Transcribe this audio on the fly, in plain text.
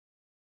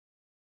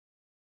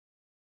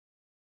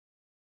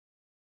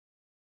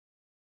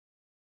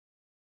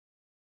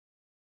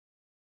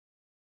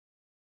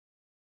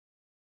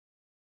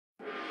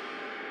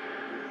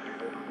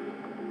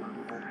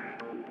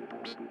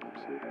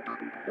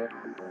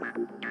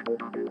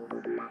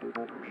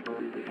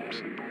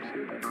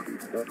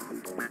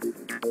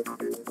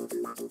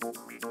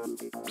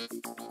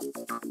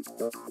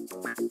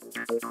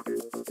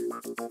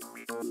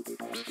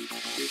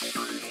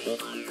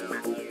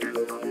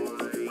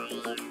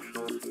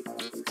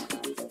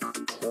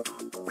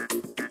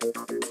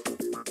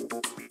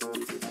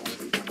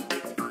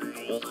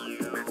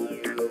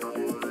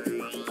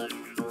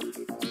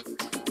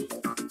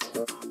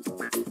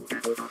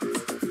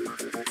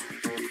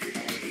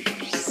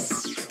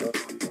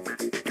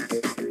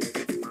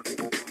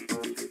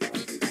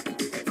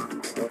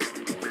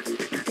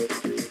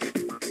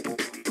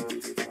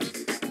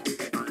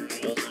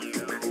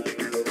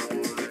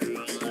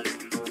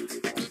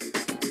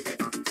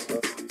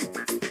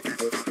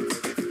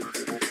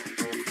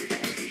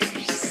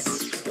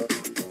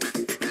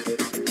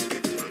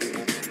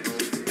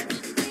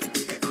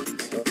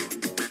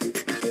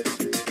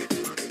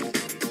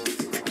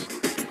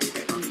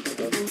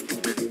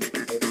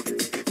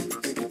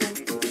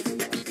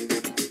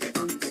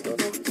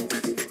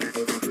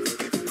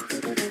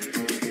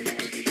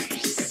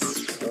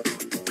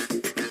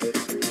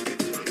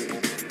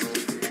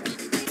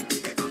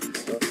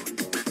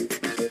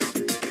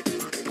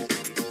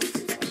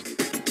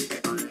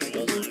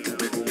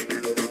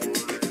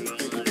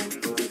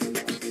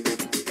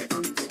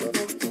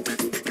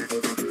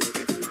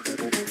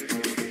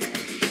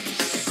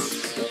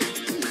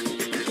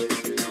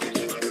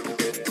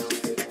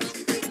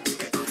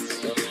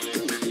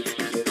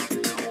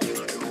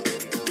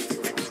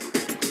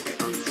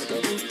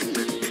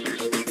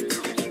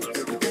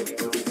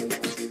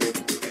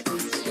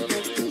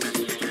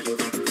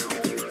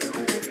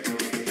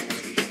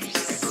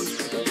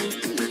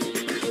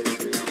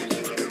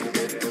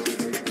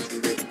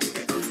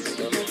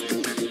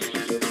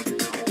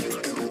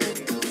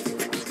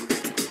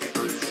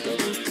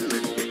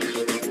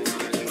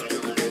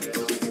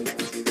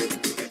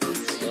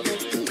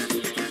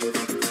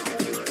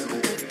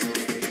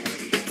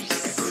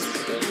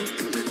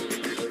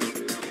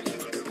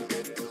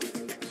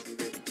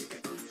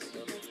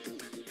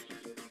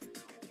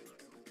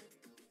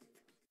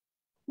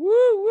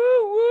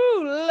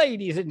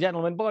Ladies and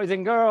gentlemen, boys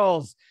and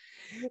girls,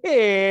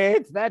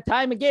 it's that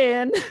time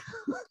again.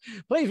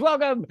 Please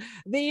welcome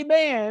the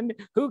man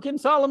who can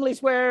solemnly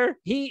swear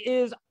he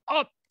is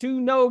up to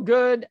no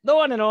good, the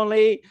one and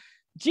only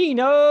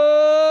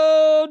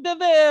Gino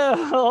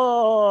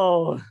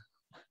DeVille.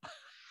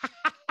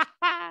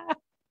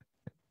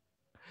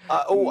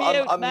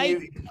 I'm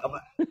muted.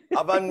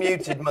 I've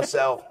unmuted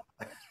myself.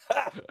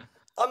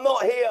 I'm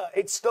not here.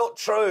 It's not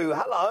true.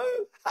 Hello.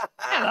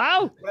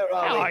 Hello. Where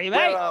are How we? are you, mate?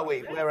 Where are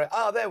we?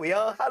 Oh, there we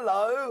are.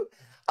 Hello.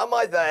 Am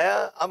I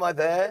there? Am I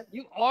there?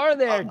 You are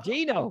there,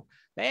 Gino.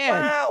 Man.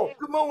 Wow.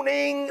 Good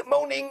morning.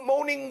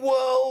 Morning,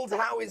 world.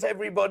 How is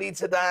everybody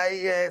today?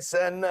 Yes.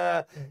 And,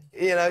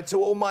 to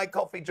all my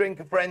coffee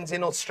drinker friends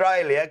in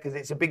Australia, because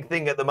it's a big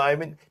thing at the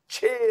moment,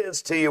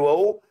 cheers to you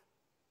all.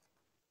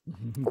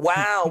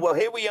 Wow, well,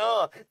 here we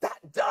are. That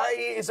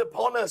day is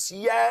upon us.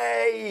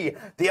 Yay!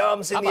 The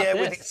arms in the air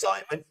with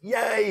excitement.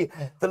 Yay!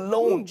 The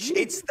launch.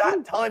 It's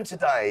that time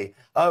today.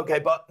 Okay,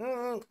 but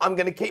I'm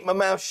going to keep my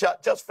mouth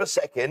shut just for a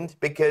second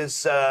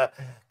because a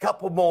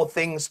couple more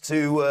things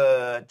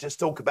to just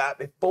talk about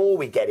before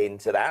we get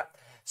into that.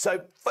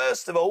 So,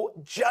 first of all,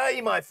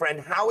 Jay, my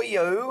friend, how are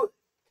you?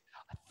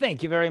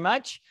 Thank you very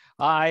much.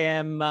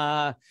 I'm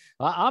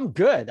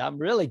good. I'm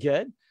really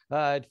good.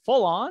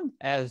 Full on,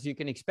 as you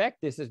can expect.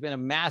 This has been a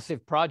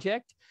massive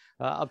project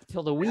up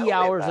till the wee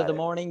hours of the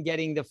morning,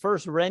 getting the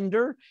first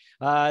render.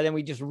 Then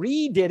we just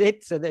redid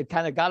it. So they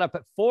kind of got up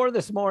at 4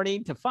 this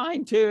morning to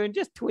fine tune,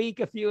 just tweak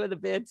a few of the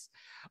bits.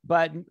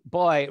 But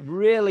boy,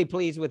 really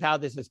pleased with how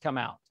this has come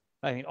out.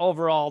 I mean,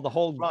 overall, the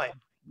whole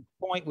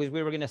point was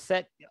we were going to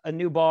set a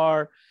new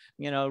bar,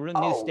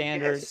 new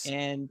standard. Yes.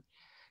 And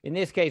in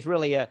this case,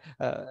 really an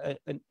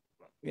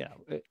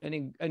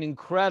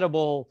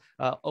incredible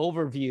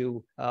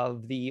overview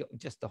of the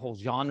whole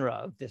genre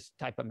of this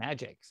type of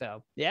magic.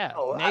 So yeah,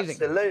 amazing.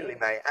 Absolutely,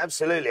 mate.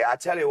 Absolutely. I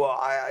tell you what,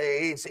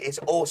 it's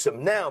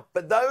awesome. Now,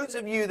 for those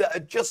of you that are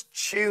just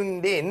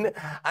tuned in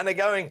and are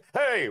going,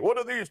 hey, what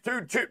are these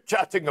two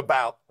chit-chatting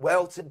about?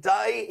 Well,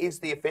 today is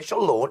the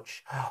official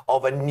launch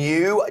of a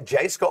new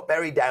J. Scott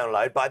Berry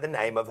download by the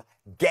name of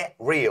Get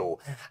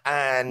Real.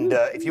 And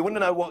if you want to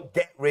know what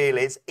Get Real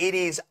is, it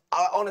is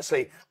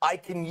honestly, I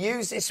can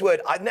use this word.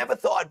 I never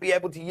thought I'd be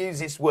able to use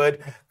this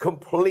word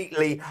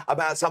completely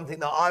about something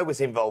that I was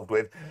involved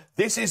with.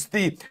 This is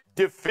the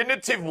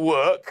definitive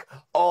work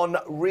on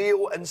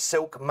real and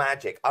silk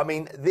magic. I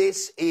mean,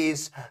 this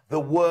is the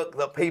work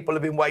that people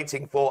have been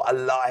waiting for a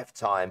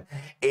lifetime.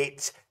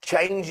 It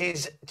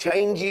changes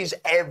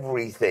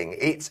everything.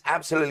 It's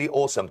absolutely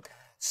awesome.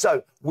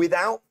 So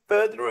without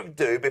further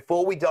ado,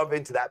 before we dive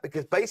into that,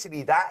 because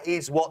basically that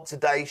is what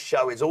today's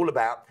show is all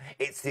about.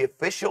 It's the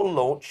official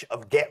launch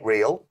of Get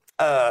Real.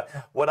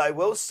 What I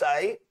will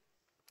say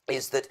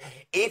is that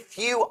if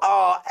you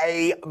are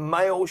a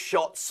Mail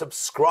Shot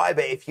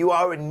subscriber, if you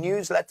are a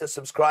newsletter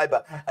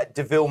subscriber at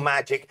DeVille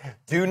Magic,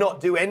 do not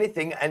do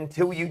anything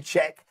until you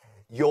check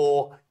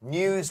your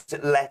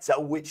newsletter,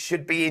 which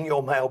should be in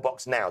your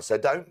mailbox now. So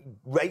don't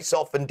race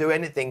off and do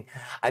anything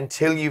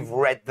until you've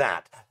read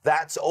that.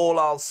 That's all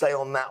I'll say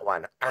on that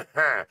one.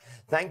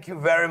 Thank you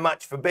very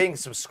much for being a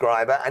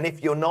subscriber. And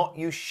if you're not,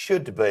 you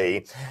should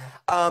be.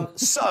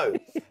 So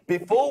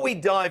before we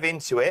dive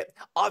into it,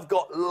 I've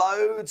got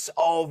loads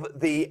of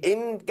the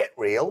Get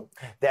Real.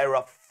 There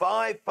are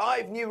five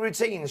new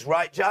routines,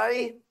 right,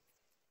 Jay?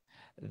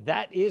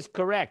 That is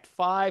correct.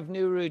 5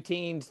 new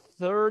routines,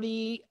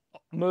 30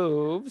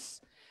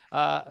 moves,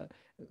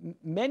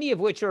 many of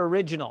which are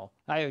original.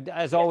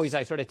 As always,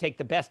 I sort of take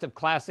the best of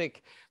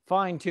classic,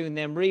 fine-tune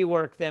them,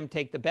 rework them,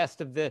 take the best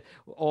of the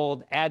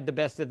old, add the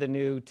best of the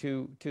new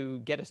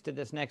to get us to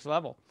this next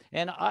level.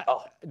 And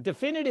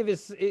definitive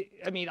is,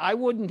 I mean, I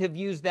wouldn't have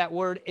used that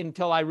word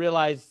until I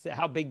realized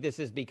how big this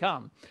has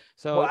become.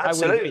 So well, I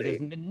would agree.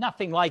 There's been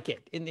nothing like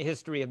it in the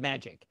history of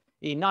magic,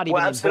 not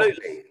even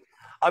absolutely. In books.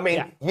 I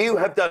mean, you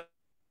have done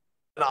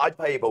I'd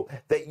pay people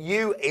that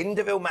you in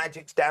DeVille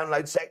Magic's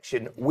download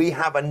section, we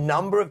have a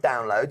number of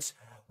downloads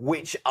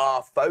which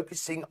are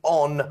focusing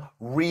on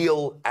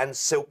real and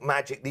silk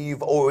magic that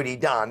you've already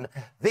done.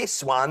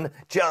 This one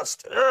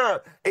just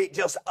it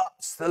just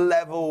ups the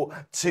level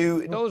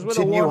to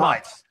new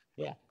heights.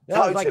 Yeah,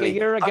 that was like a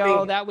year ago. I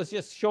mean, that was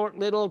just short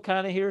little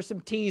kind of here's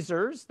some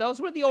teasers. Those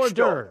were the hors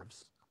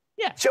d'oeuvres.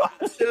 Yeah, sure,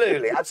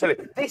 absolutely.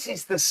 This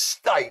is the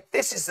steak.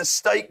 This is the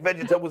steak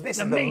vegetables. This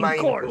is the main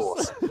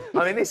course.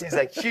 I mean, this is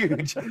a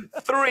huge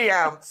 3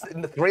 ounce,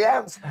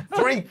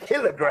 3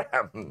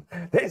 kilogram.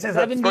 This is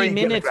 70 a 3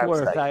 minutes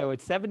worth. Steak. I would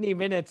 70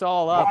 minutes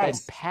all up and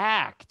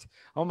packed.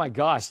 Oh my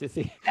gosh,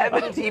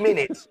 70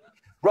 minutes.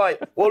 Right.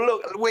 Well,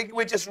 look,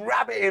 we're just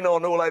rabbiting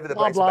on all over the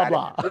place.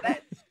 Blah.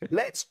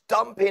 Let's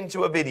dump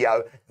into a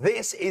video.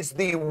 This is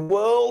the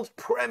world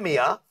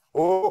premiere.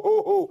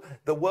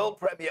 The world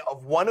premiere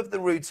of one of the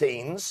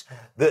routines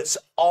that's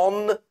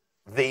on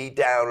the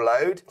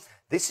download.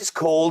 This is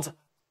called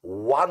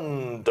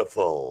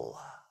Wonderful.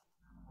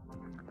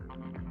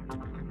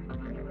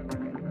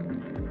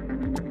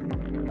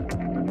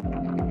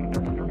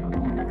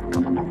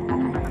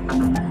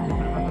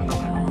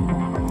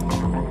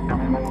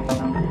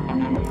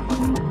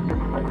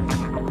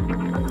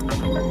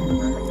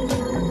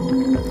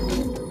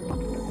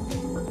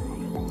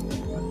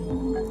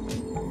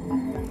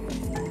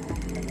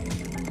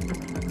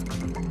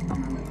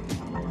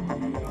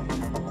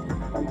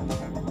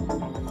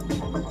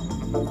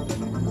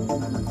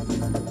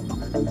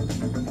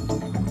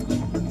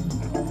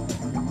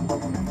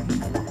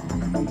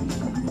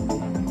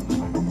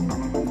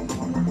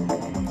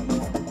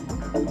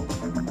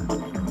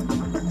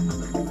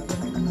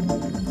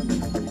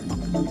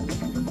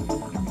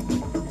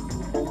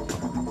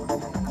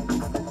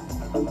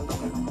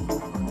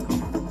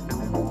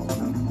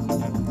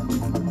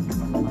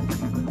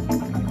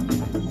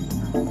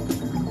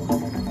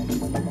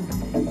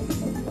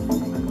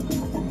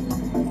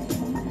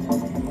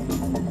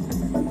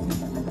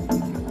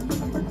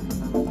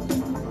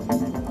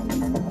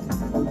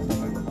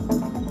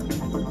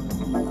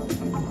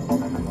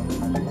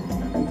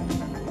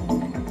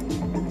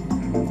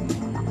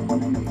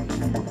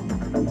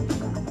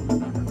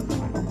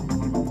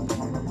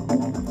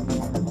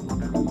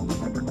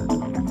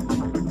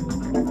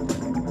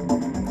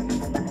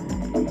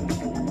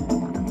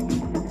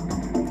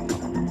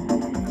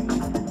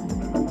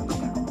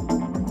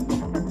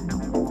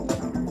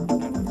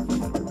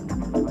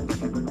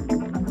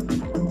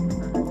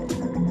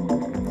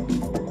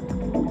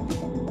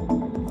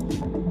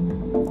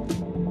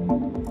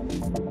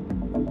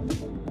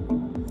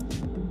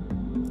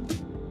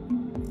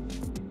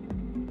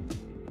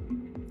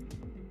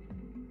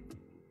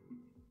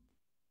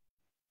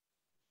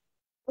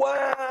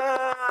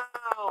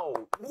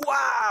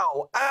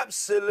 Wow,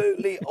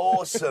 absolutely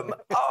awesome.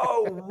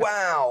 Oh,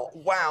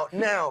 wow.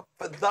 Now,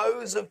 for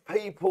those of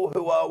people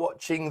who are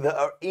watching that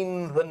are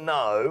in the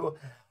know,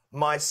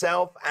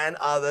 myself and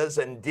others,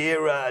 and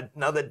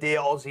another dear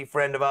Aussie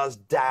friend of ours,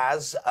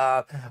 Daz,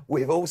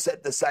 we've all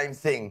said the same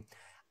thing.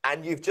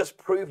 And you've just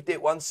proved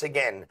it once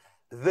again.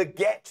 The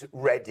Get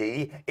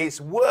Ready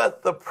is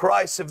worth the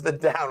price of the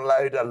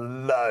download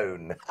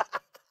alone.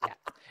 Yeah.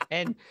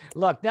 And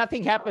look,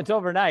 nothing happens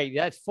overnight.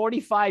 That's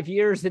 45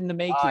 years in the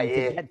making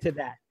to get to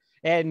that.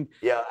 And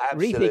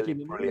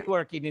rethinking and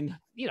reworking and,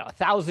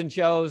 1,000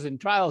 shows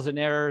and trials and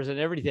errors and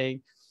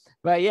everything.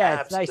 But yeah,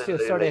 it's nice to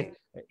sort of,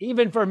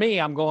 even for me,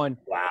 I'm going,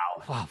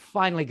 wow,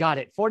 finally got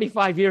it.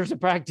 45 years of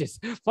practice.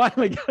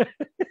 Finally got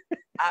it.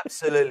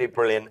 Absolutely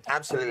brilliant.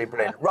 Absolutely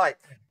brilliant. Right.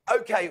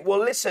 Okay. Well,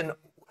 listen,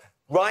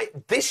 right.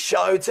 This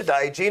show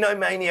today,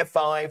 Genomania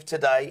 5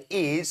 today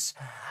is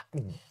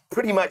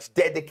pretty much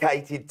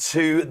dedicated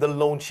to the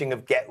launching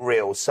of Get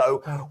Real.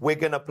 So we're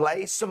going to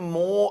play some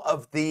more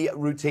of the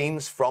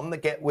routines from the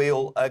Get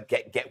Real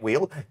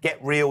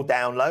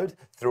download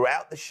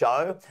throughout the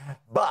show.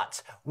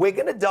 But we're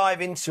going to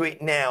dive into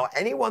it now.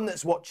 Anyone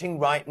that's watching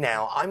right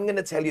now, I'm going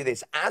to tell you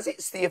this. As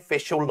it's the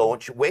official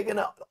launch, we're going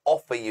to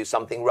offer you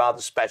something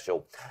rather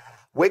special.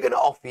 We're going to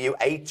offer you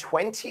a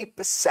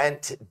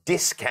 20%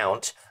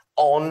 discount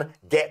on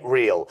Get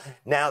Real.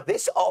 Now,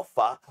 this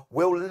offer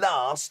will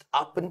last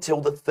up until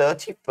the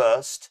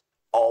 31st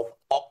of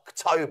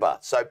October.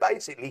 So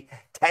basically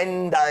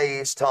 10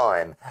 days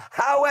time.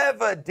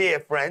 However, dear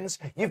friends,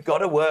 you've got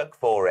to work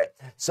for it.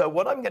 So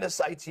what I'm going to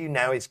say to you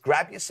now is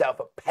grab yourself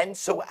a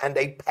pencil and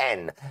a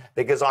pen,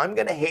 because I'm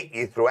going to hit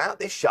you throughout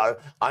this show.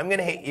 I'm going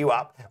to hit you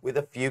up with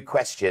a few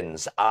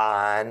questions,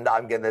 and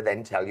I'm going to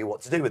then tell you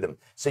what to do with them.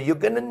 So you're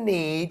going to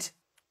need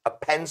a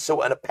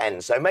pencil and a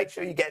pen. So make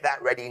sure you get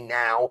that ready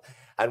now,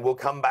 and we'll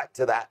come back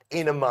to that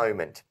in a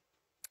moment.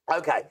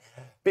 Okay,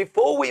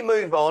 before we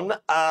move on,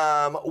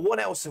 what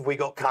else have we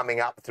got coming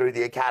up through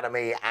the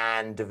Academy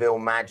and DeVille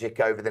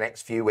Magic over the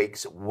next few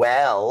weeks?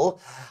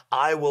 Well,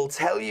 I will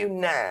tell you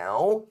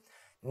now,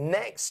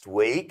 next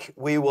week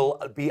we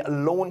will be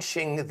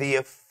launching the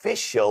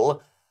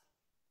official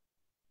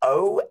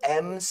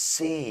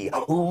OMC.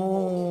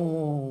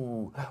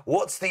 Ooh,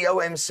 what's the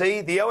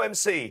OMC? The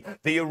OMC,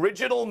 the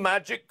Original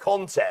Magic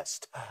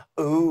Contest.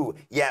 Ooh,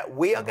 yeah,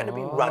 we are going to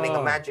be running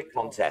a magic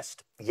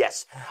contest.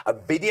 Yes, a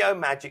video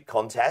magic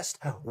contest.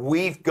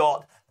 We've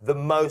got the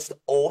most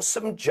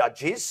awesome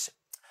judges,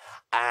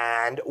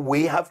 and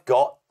we have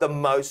got the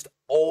most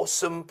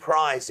awesome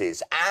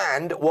prizes.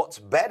 And what's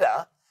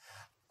better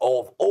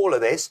of all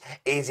of this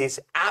is it's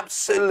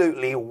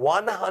absolutely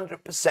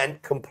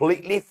 100%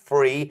 completely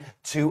free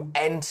to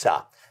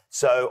enter.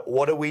 So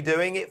what are we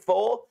doing it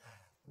for?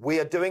 We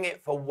are doing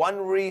it for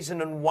one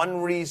reason and one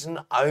reason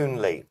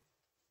only.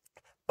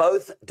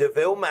 Both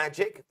DeVille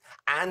Magic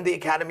and the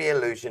Academy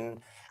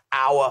Illusion,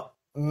 our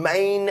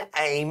main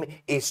aim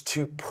is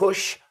to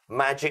push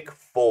magic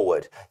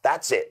forward.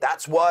 That's it.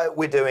 That's why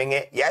we're doing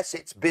it. Yes,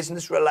 it's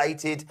business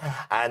related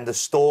and the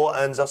store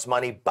earns us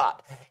money,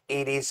 but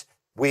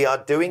we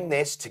are doing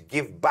this to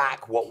give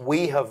back what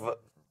we have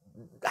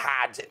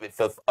had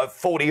for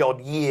 40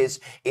 odd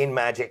years in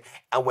magic,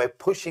 and we're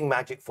pushing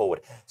magic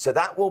forward. So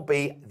that will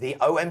be the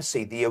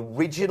OMC, the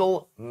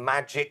Original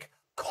Magic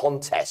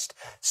Contest.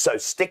 So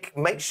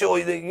make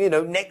sure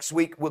that, next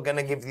week we're going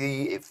to give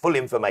you full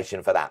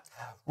information for that.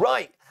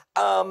 Right.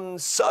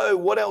 So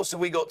what else have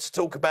we got to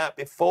talk about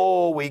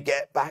before we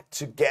get back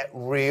to Get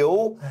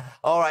Real?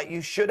 All right,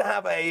 you should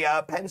have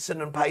a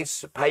pencil and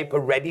paper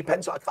ready.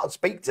 Pencil, I can't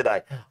speak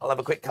today. I'll have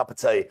a quick cup of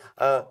tea.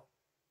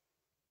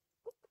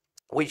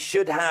 We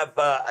should have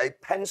a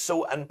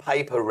pencil and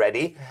paper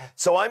ready.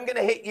 So I'm going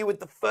to hit you with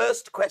the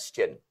first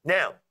question.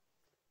 Now,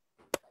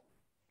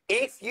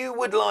 if you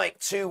would like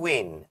to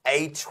win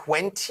a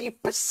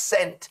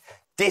 20%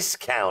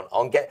 discount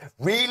on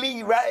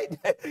really, right?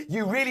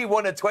 You really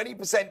want a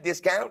 20%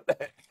 discount?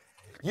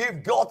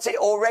 You've got it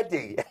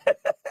already.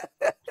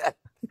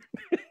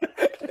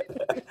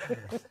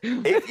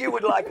 If you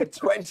would like a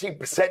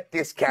 20%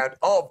 discount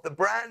of the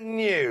brand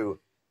new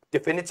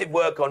definitive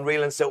work on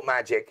Real and Silk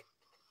Magic,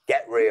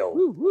 Get Real.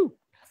 Woo, woo.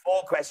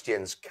 4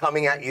 questions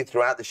coming at you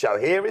throughout the show.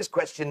 Here is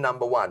question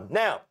number 1.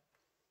 Now,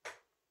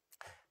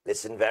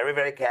 listen very,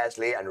 very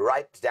carefully and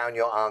write down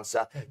your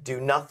answer. Do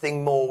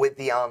nothing more with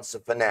the answer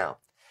for now.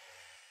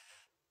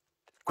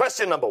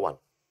 Question number 1.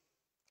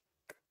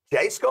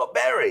 J. Scott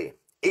Berry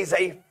is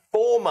a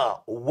former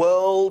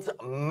World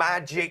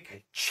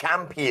Magic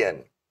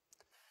Champion.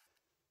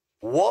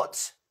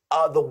 What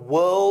are the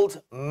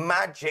World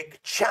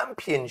Magic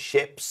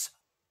Championships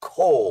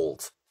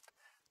called?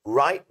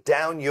 Write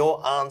down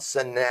your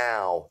answer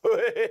now.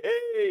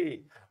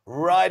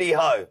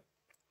 Righty-ho.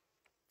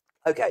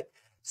 Okay,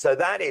 so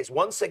that is,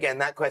 once again,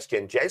 that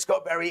question. J.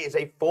 Scott Berry is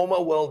a former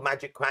World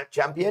Magic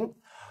Champion.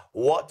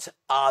 What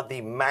are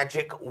the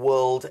Magic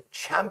World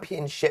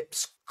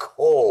Championships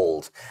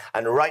called?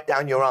 And write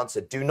down your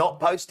answer. Do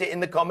not post it in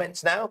the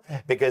comments now,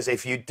 because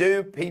if you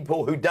do,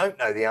 people who don't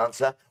know the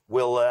answer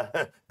will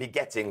be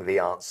getting the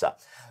answer.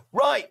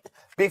 Right,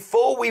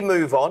 before we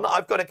move on,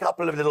 I've got a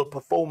couple of little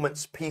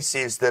performance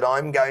pieces that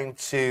I'm going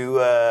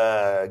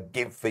to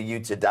give for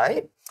you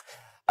today.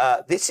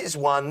 This is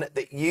one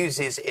that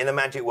uses in a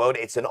magic world.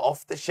 It's an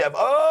off-the-shelf.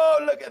 Oh,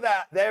 look at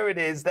that. There it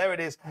is. There it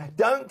is.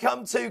 Don't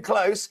come too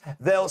close.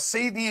 They'll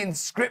see the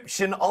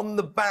inscription on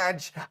the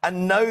badge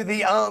and know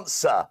the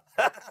answer.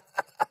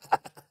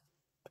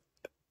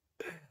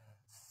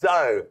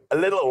 So,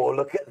 oh,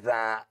 look at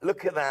that.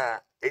 Look at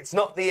that. It's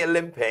not the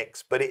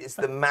Olympics, but it's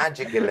the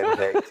Magic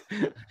Olympics.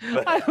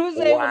 But, I was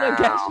able to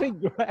actually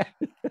grab.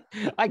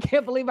 I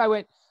can't believe I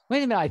went,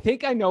 wait a minute, I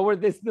think I know where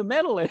the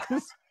medal is.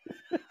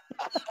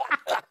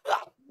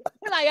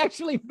 And I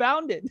actually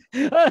found it.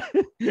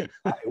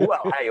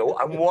 Well, hey,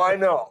 and why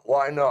not?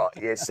 Why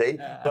not? You see?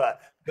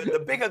 But But the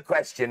bigger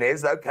question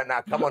is, okay,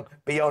 now come on,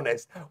 be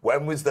honest.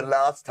 When was the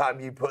last time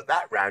you put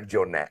that round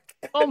your neck?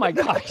 Oh my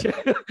gosh.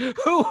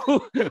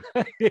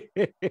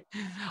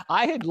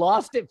 I had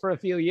lost it for a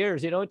few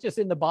years, just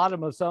in the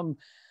bottom of some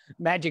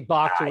magic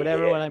box or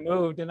whatever when I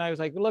moved. And I was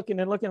like looking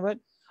and looking, but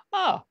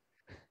oh,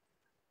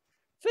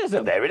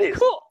 FISM. There it is.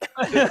 Cool.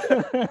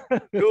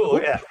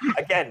 Cool, yeah.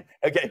 Again,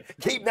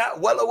 keep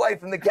that well away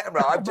from the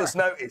camera. I've just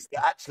noticed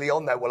that actually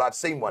on there, well, I've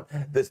seen one.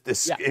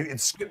 The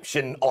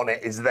inscription on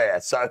it is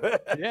there. So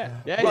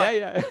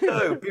yeah.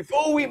 So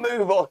before we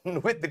move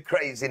on with the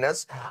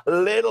craziness, a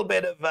little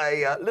bit of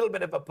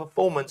a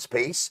performance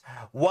piece.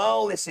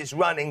 While this is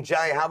running,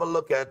 Jay, have a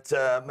look at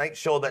make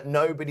sure that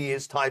nobody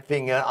is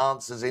typing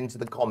answers into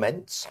the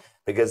comments,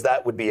 because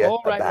that would be a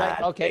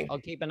bad Okay, thing. I'll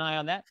keep an eye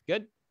on that.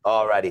 Good.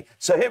 Alrighty,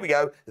 so here we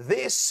go.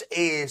 This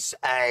is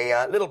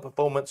a little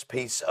performance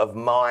piece of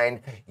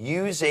mine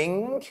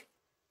using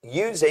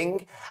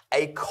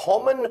a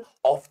common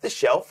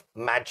off-the-shelf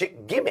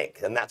magic gimmick,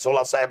 and that's all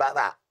I'll say about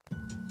that.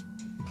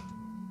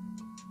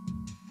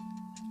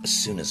 As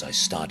soon as I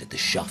started the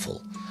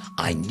shuffle,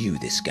 I knew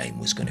this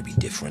game was going to be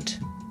different.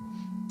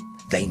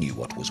 They knew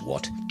what was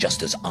what,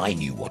 just as I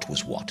knew what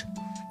was what.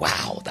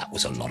 Wow, that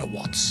was a lot of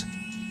whats.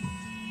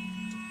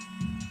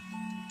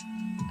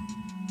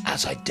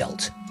 As I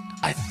dealt,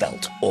 I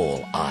felt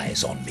all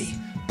eyes on me,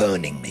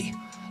 burning me,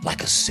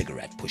 like a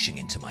cigarette pushing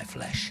into my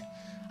flesh.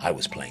 I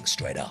was playing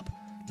straight up,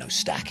 no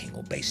stacking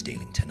or base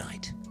dealing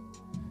tonight.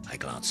 I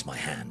glanced my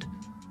hand,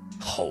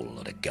 whole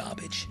lot of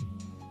garbage.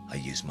 I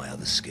used my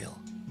other skill,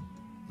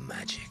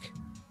 magic.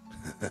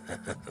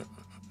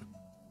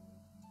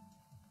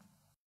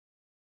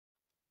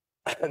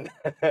 And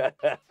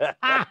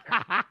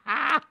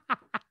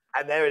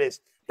there it is.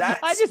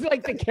 I just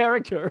like the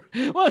character.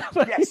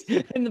 Yes,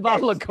 in the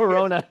bottle of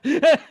Corona.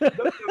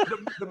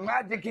 The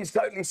magic is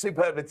totally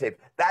superlative.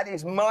 That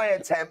is my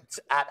attempt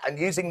at and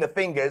using the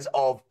fingers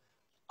of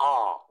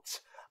art.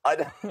 I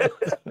don't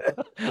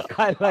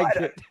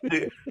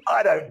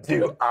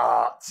do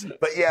art,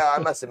 but yeah, I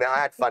must admit I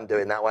had fun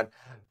doing that one.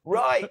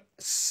 Right,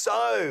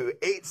 so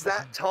it's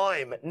that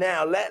time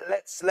now.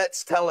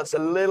 Let's tell us a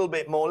little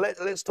bit more.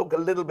 Let's talk a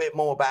little bit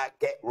more about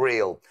Get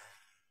Real.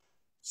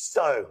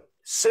 So,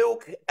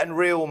 silk and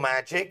real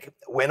magic.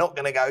 We're not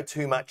going to go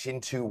too much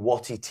into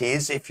what it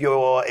is. If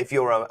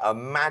you're a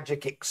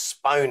magic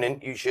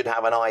exponent, you should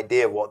have an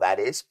idea of what that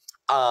is.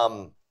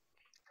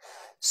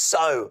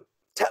 So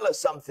tell us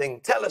something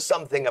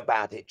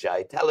about it,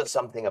 Jay. Tell us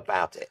something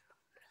about it.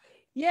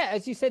 Yeah,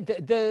 as you said,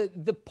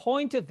 the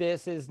point of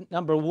this is,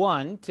 number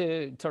one,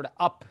 to sort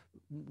of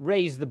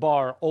raise the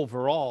bar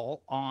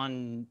overall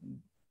on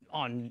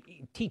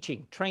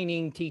teaching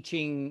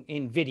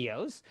in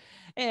videos.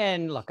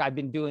 And look, I've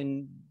been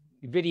doing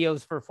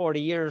videos for 40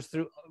 years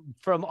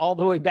from all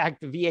the way back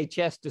to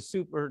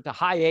VHS to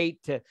high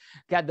 8 to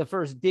got the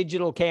first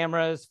digital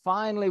cameras.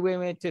 Finally, we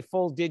went to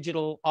full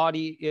digital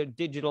audio,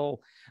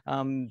 digital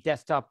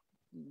desktop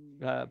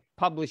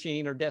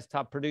publishing or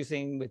desktop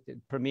producing with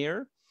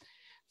Premiere.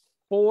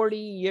 40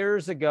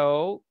 years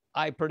ago,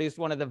 I produced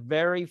one of the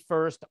very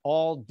first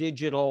all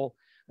digital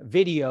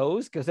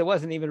videos, because there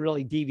wasn't even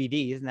really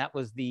DVDs, and that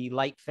was the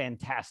Light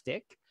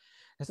Fantastic.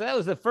 So that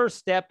was the first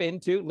step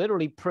into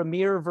literally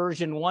Premiere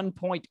version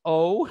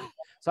 1.0.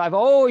 So I've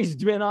always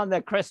been on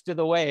the crest of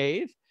the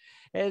wave.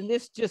 And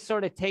this just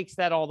sort of takes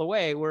that all the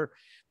way. We're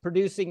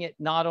producing it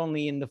not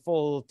only in the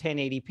full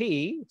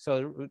 1080p,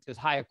 so as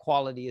high a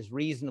quality as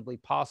reasonably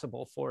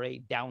possible for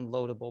a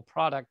downloadable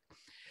product,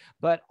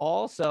 but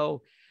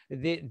also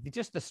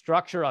just the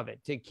structure of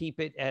it to keep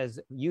it as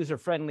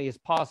user-friendly as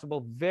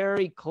possible,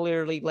 very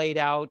clearly laid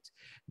out,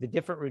 the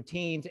different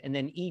routines, and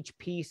then each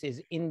piece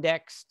is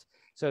indexed.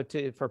 So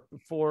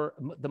for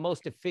the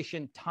most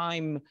efficient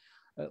time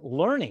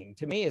learning,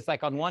 to me, it's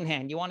like on one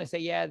hand, you want to say,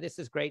 yeah, this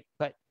is great,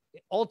 but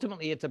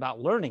ultimately it's about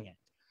learning it.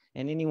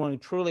 And anyone who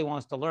truly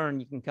wants to learn,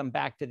 you can come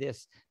back to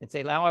this and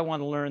say, now I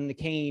want to learn the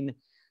cane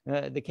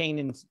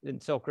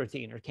and silk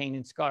routine or cane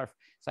and scarf.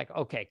 It's like,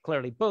 okay,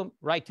 clearly, boom,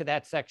 right to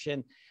that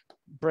section,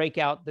 break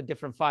out the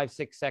different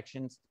 5-6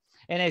 sections.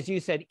 And as you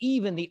said,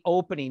 even the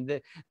opening,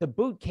 the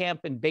boot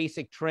camp and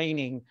basic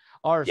training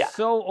are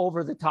so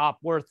over the top,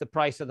 worth the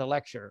price of the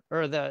lecture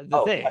or the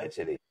thing.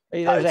 Totally.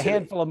 There's a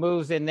handful of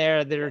moves in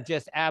there that are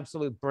just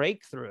absolute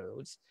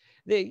breakthroughs.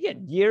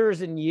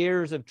 Years and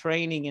years of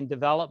training and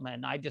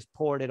development. I just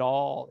poured it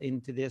all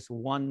into this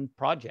one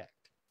project.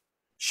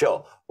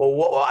 Sure.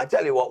 Well, I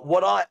tell you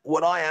what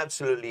I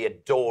absolutely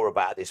adore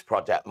about this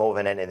project more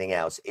than anything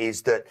else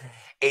is that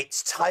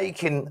it's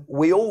taken,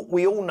 we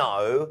all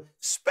know,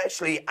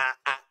 especially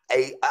at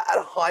a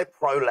high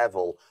pro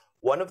level,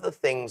 one of the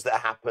things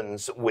that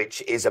happens,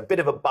 which is a bit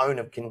of a bone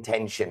of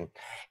contention,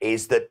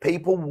 is that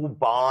people will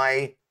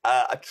buy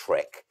a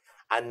trick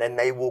and then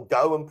they will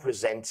go and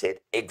present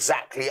it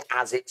exactly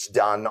as it's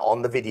done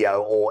on the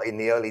video, or in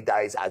the early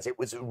days as it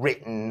was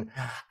written.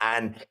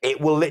 And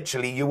it will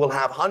literally, you will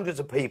have hundreds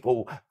of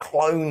people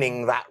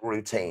cloning that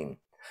routine.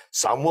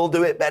 Some will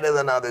do it better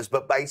than others,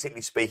 but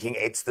basically speaking,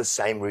 it's the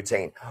same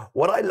routine.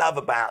 What I love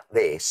about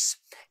this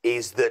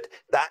is that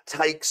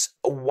takes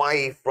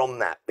away from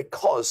that,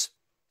 because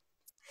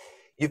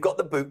you've got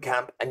the boot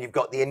camp and you've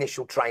got the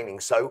initial training.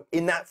 So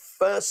in that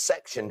first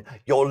section,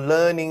 you're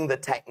learning the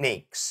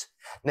techniques.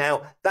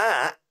 Now,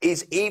 that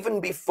is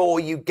even before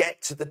you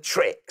get to the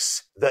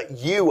tricks that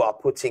you are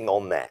putting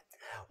on there.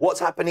 What's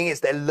happening is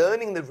they're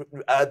learning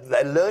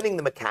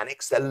the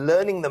mechanics, they're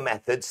learning the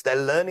methods, they're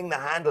learning the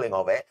handling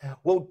of it.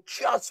 Well,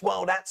 just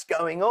while that's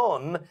going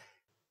on,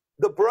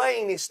 the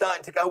brain is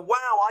starting to go,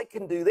 wow, I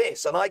can do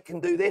this, and I can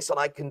do this, and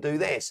I can do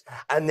this.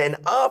 And then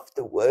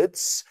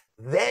afterwards,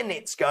 then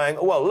it's going,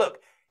 well,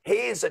 look,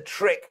 here's a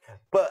trick,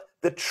 but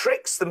the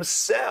tricks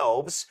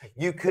themselves,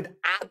 you could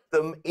add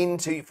them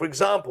into, for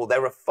example,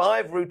 there are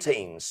 5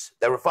 routines.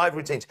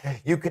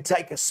 You could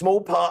take a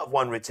small part of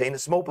one routine, a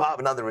small part of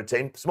another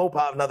routine, a small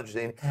part of another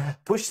routine,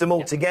 push them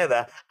all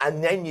together,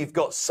 and then you've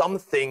got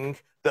something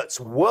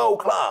that's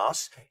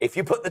world-class. If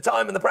you put the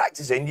time and the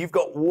practice in, you've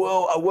got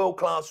a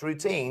world-class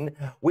routine,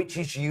 which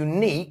is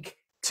unique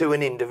to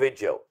an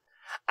individual.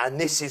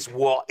 And this is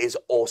what is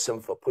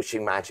awesome for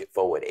pushing magic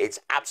forward. It's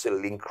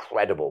absolutely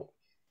incredible.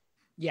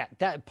 Yeah,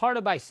 that part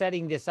of by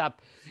setting this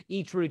up,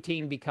 each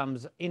routine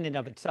becomes in and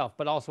of itself,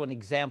 but also an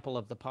example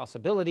of the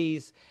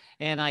possibilities.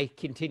 And I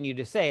continue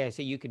to say,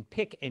 you can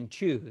pick and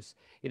choose.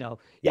 You know,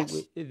 yes.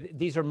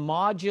 These are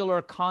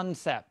modular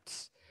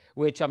concepts,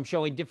 which I'm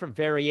showing different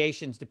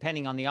variations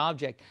depending on the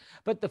object.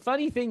 But the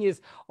funny thing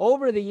is,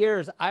 over the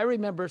years, I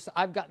remember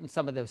I've gotten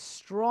some of the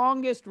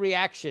strongest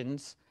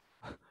reactions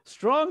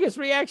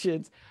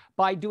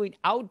by doing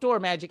outdoor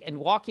magic and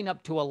walking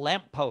up to a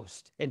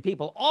lamppost and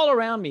people all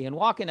around me and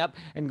walking up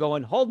and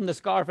going, holding the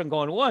scarf and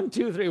going 1,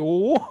 2, 3,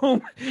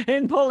 whoom,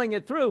 and pulling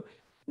it through.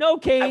 No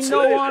cane,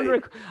 Absolutely. no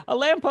wand, a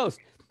lamppost.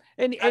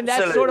 And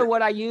that's sort of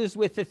what I used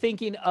with the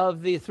thinking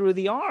of through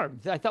the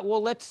arm. I thought,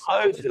 well,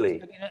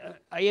 Totally.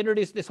 I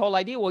introduced this whole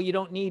idea. Well, you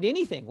don't need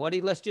anything.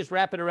 Let's just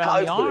wrap it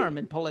around the arm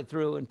and pull it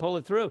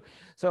through.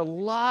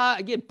 So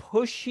again,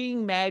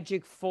 pushing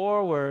magic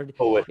forward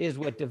is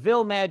what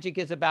DeVille magic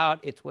is about.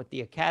 It's what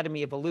the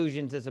Academy of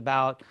Illusions is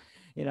about.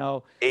 You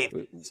know,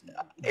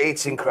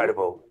 it's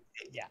incredible.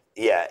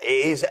 Yeah,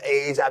 it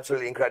is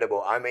absolutely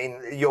incredible. I mean,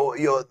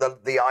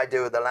 the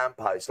idea of the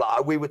lamppost,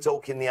 like we were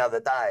talking the other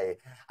day,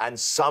 and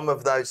some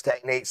of those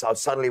techniques, I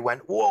suddenly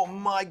went, whoa,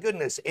 my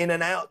goodness, in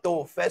an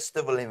outdoor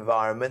festival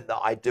environment that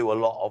I do a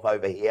lot of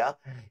over here,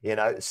 you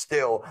know,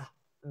 still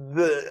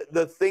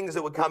the things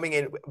that were coming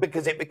in,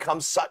 because it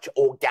becomes such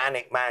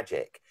organic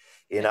magic.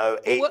 You know,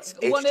 it's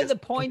one of the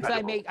points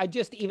incredible. I make, I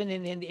just even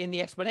in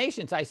the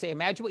explanations, I say,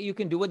 imagine what you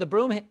can do with a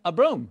broom. A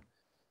broom.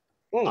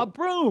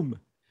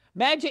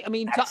 Magic. I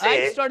mean,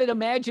 I started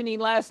imagining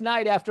last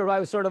night after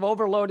I was sort of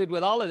overloaded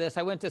with all of this.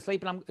 I went to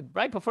sleep, and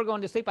right before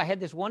going to sleep, I had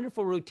this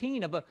wonderful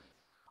routine of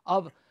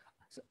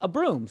a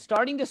broom,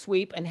 starting to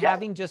sweep and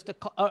having just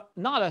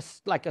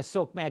not like a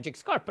silk magic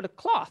scarf, but a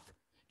cloth.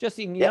 Just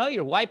you know,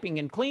 you're wiping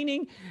and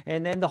cleaning,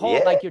 and then the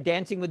whole like you're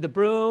dancing with the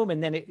broom,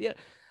 and then I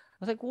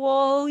was like,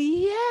 whoa,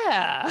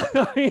 yeah.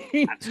 I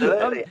mean,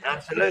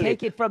 absolutely.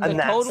 Take it from the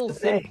total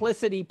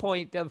simplicity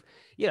point of,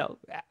 you know,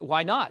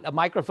 why not? A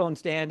microphone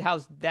stand,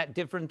 how's that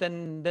different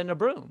than a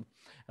broom?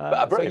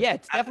 So yeah,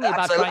 it's definitely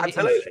about trying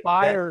to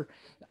inspire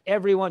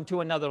everyone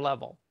to another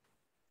level.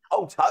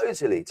 Oh,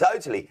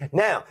 totally.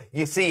 Now,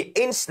 you see,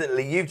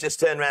 instantly, you've just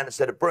turned around and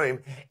said a broom.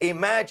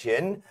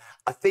 Imagine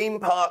a theme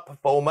park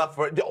performer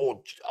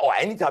or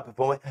any type of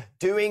performer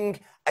doing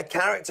a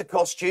character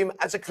costume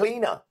as a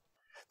cleaner.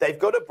 They've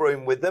got a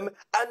broom with them,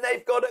 and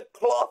they've got a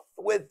cloth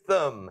with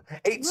them.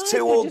 It's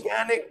 2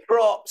 organic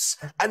props,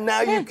 and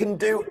now you can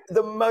do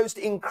the most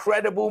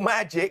incredible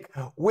magic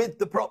with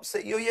the props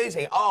that you're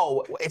using.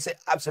 Oh, it's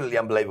absolutely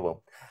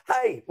unbelievable.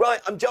 Hey, right,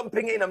 I'm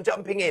jumping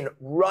in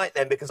right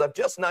then, because I've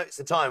just noticed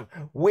the time.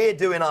 We're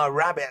doing our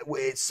rabbit.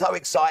 It's so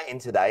exciting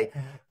today.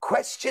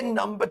 Question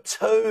number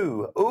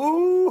 2.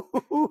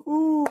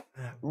 Ooh,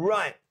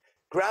 right.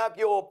 Grab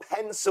your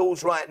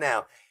pencils right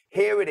now.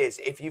 Here it is.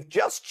 If you've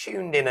just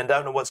tuned in and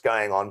don't know what's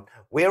going on,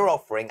 we're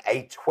offering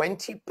a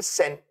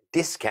 20%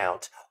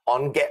 discount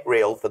on Get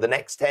Real for the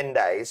next 10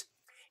 days.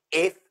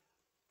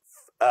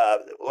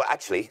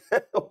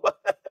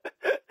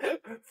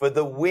 For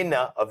the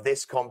winner of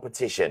this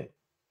competition.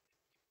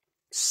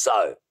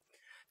 So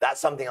that's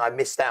something I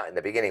missed out in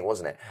the beginning,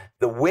 wasn't it?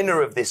 The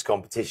winner of this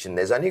competition,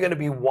 there's only going to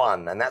be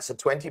one, and that's a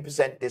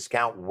 20%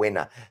 discount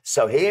winner.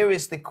 So here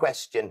is the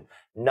question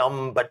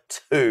number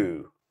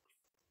 2.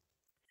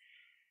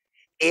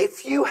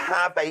 If you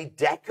have a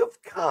deck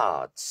of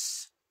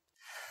cards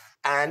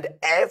and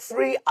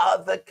every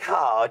other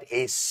card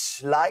is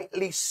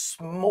slightly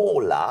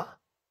smaller,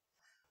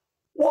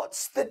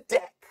 what's the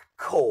deck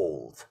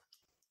called?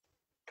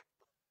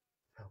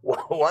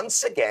 Well,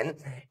 once again,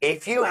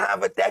 if you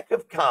have a deck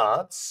of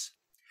cards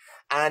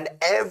and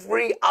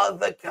every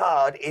other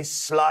card is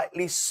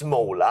slightly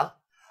smaller,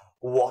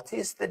 what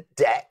is the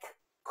deck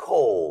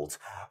called?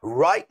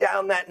 Write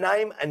down that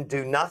name and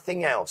do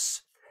nothing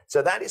else.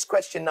 So that is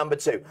question number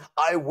 2.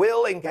 I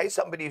will, in case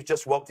somebody's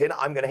just walked in,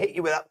 I'm going to hit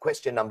you with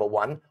question number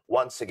 1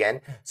 once again.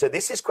 So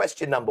this is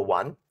question number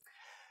 1.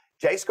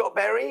 J. Scott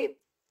Berry,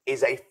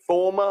 is a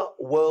former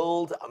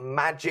world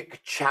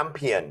magic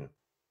champion.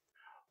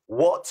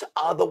 What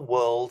are the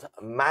world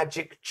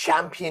magic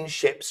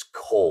championships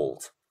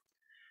called?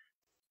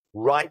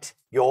 Write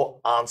your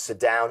answer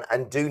down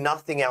and do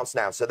nothing else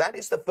now. So that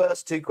is the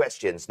first two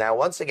questions. Now,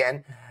 once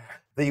again,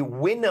 the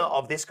winner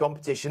of this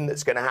competition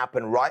that's going to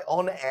happen right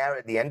on air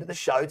at the end of the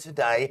show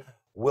today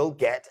will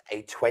get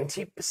a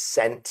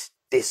 20%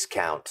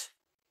 discount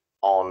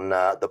on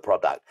the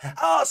product.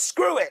 Oh,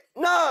 screw it.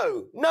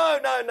 No.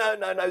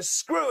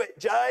 Screw it,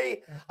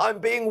 Jay. I'm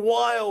being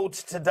wild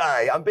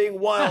today.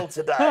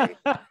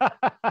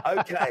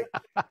 Okay.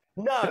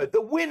 No,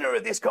 the winner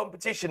of this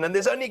competition, and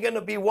there's only going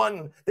to be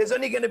one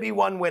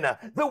winner.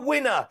 The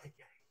winner,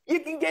 you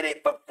can get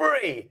it for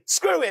free.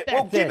 Screw it.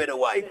 We'll give it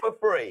away for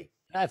free.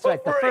 That's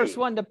right. The first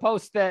one to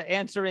post the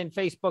answer in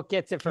Facebook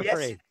gets it for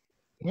free.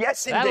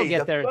 Yes, indeed. That'll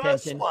get their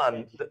attention.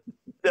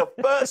 The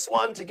first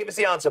one to give us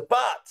the answer.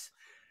 But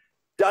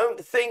don't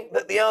think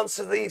that the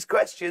answer to these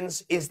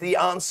questions is the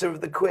answer of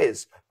the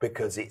quiz,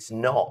 because it's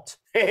not.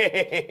 So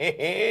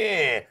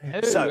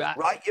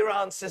write your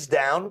answers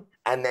down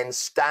and then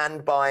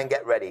stand by and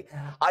get ready.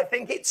 I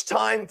think it's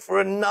time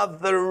for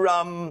another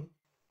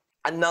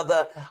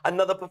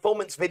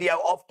performance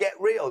video of Get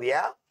Real,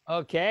 yeah?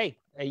 Okay,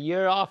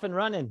 you're off and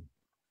running.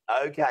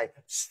 Okay,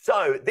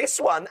 so this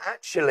one,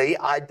 actually,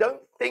 I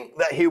don't think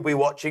that he'll be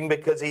watching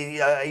because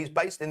he's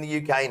based in the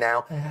UK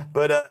now,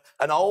 but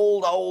an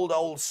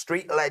old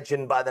street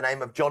legend by the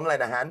name of John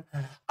Lenihan,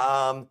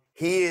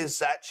 he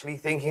is actually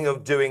thinking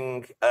of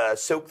doing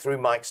Silk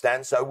Through Mic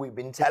Stand, so we've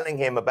been telling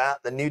him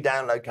about the new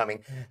download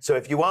coming. So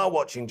if you are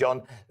watching,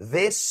 John,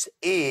 this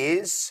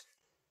is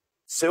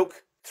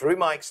Silk Through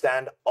Mic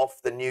Stand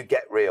off the new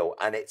Get Real,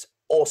 and it's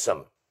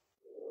awesome.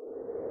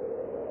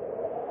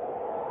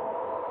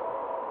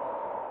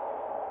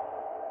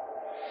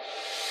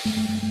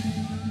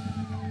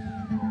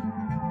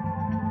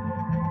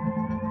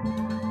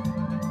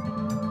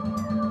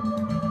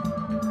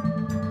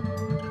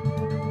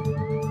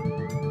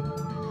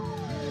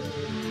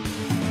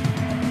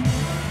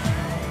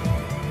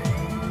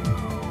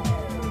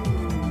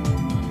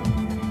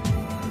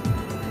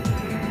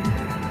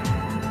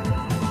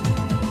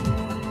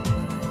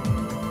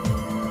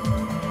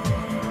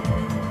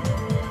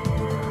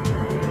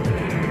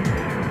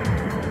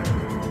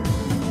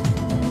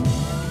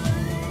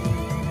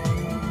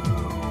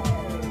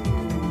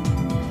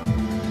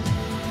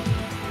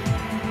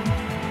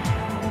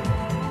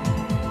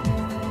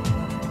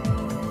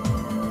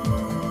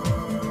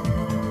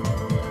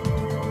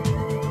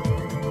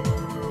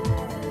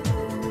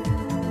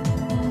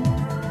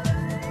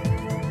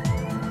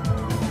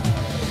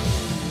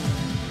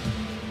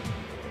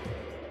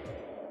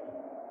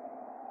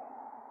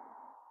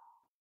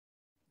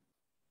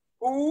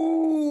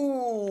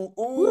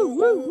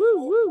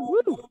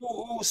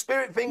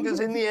 Spirit fingers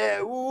in the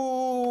air.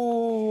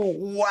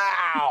 Ooh,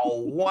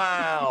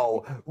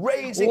 wow.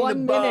 Raising the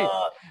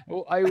bar.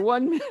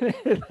 1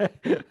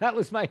 minute. I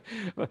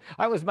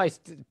was my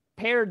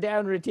pared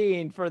down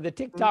routine for the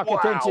TikTok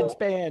attention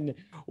span.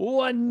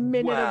 1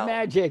 minute of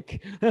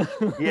magic.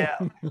 Yeah,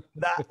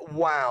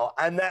 wow.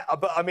 And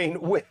but I mean,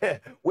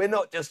 we're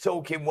not just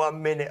talking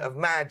 1 minute of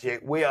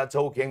magic. We are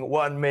talking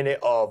 1 minute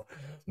of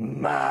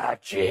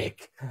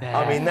magic.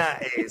 I mean,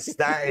 that is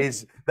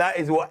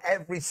what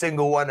every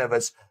single one of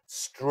us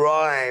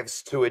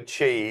strives to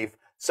achieve,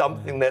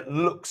 something that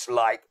looks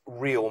like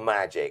real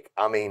magic.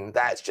 I mean,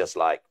 that's just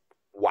like,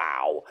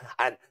 wow.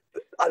 And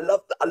I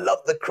love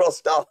the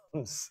crossed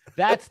arms.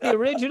 That's the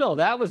original.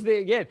 That was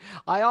again.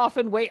 I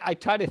often I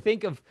try to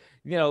think of,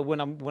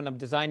 when I'm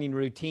designing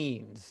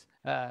routines,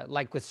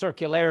 like with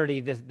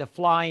circularity, the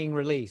flying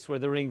release where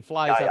the ring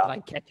flies up and I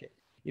catch it.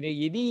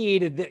 You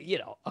need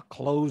a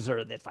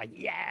closer that's like,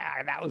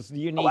 that was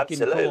unique. Oh,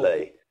 absolutely. And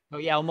cool. So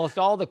yeah, almost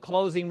all the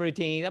closing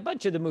routine, a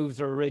bunch of the moves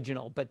are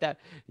original, but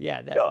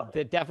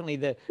definitely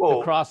the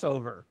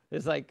crossover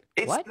is like,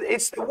 what?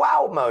 It's the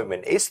wow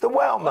moment. It's the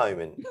wow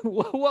moment.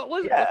 What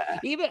was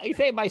even I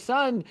say my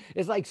son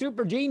is like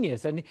super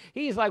genius and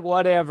he's like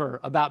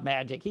whatever about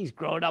magic. He's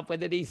grown up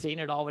with it. He's seen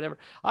it all, whatever.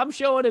 I'm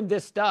showing him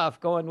this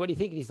stuff going, what do you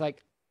think? And he's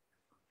like,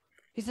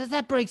 he says,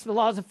 that breaks the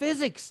laws of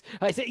physics.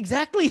 I say,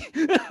 exactly.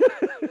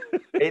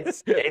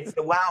 It's the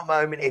wow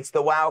moment. It's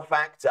the wow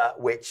factor,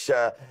 which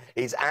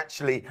is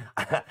actually,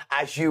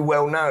 as you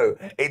well know,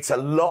 it's a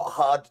lot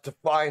harder to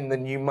find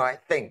than you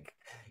might think.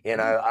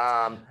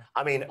 I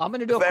mean, I'm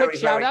going to do a quick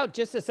shout out.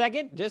 Just a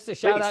second. Just a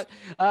shout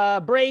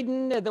out.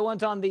 Braden, the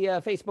ones on the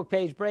Facebook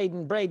page.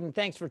 Braden,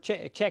 thanks for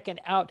checking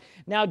out.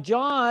 Now,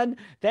 John,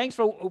 thanks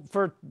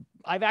for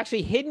I've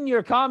actually hidden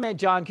your comment,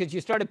 John, because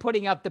you started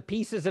putting up the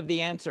pieces of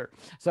the answer.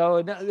 So,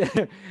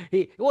 okay,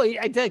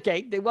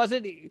 it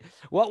wasn't.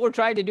 What we're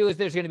trying to do is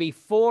there's going to be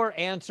 4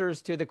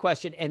 answers to the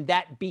question, and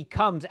that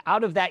becomes,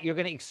 out of that, you're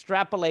going to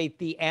extrapolate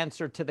the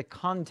answer to the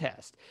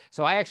contest.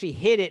 So I actually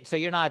hid it so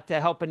you're not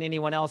helping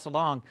anyone else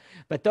along.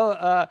 But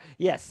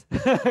yes,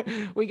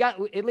 we got,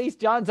 at least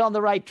John's on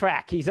the right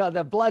track. He's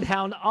the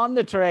bloodhound on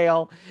the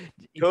trail.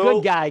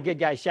 Cool. Good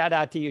guy. Shout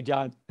out to you,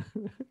 John.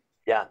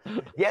 Yeah.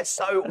 Yes.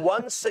 So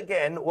once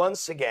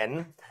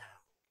again,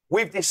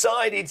 we've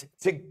decided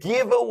to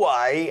give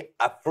away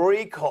a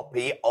free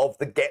copy of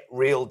the Get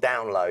Real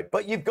download,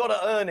 but you've got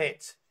to earn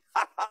it.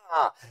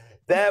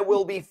 There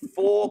will be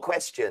 4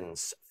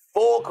 questions.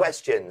 4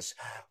 questions.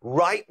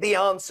 Write the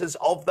answers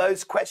of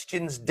those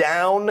questions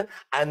down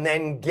and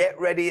then get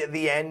ready at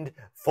the end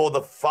for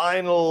the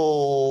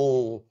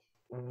final.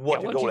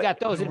 What once you got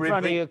those in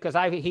front of you, because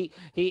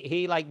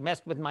he like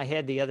messed with my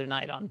head the other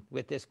night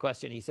with this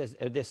question. He says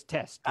this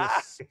test,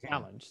 this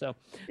challenge. So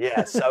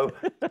yeah, so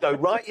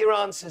write your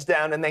answers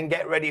down and then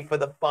get ready for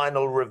the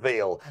final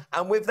reveal.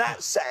 And with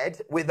that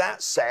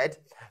said,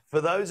 for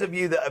those of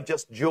you that have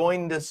just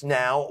joined us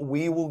now,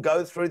 we will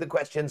go through the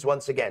questions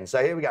once again.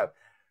 So here we go.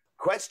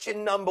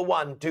 Question number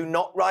 1, do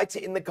not write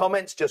it in the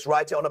comments, just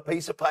write it on a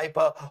piece of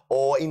paper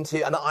or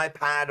into an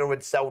iPad or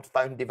a cell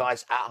phone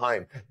device at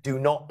home. Do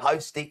not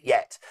post it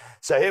yet.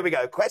 So here we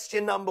go.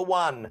 Question number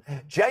 1.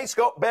 J.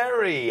 Scott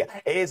Berry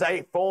is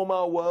a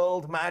former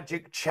World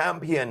Magic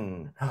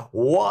Champion.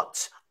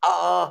 What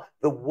are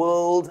the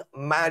World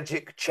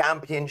Magic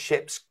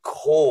Championships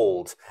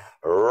called?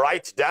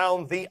 Write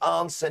down the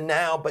answer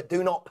now, but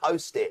do not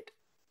post it.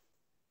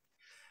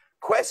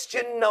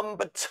 Question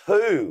number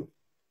 2.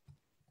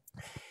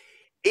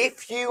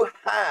 If you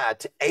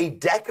had a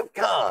deck of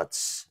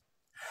cards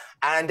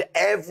and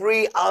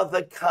every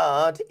other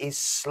card is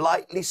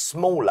slightly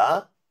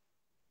smaller,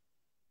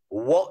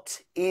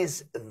 what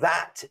is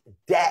that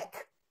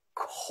deck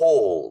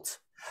called?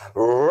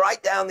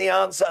 Write down the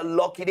answer,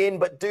 lock it in,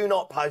 but do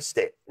not post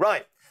it.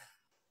 Right.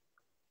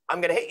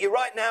 I'm going to hit you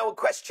right now with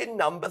question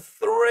number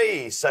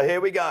 3. So here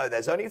we go.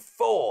 There's only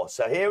 4.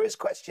 So here is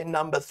question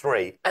number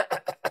 3.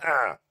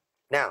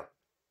 Now,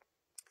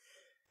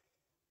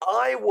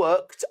 I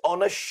worked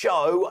on a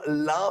show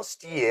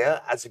last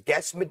year as a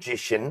guest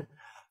magician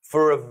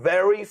for a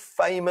very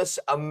famous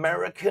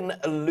American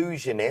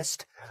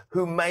illusionist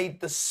who made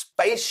the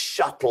space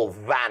shuttle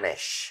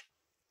vanish.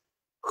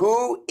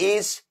 Who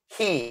is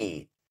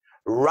he?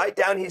 Write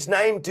down his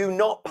name. Do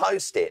not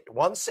post it.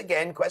 Once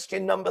again,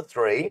 question number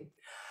 3.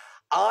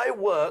 I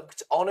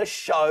worked on a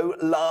show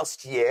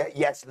last year.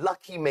 Yes,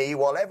 lucky me,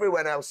 while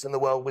everyone else in the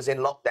world was in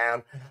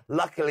lockdown.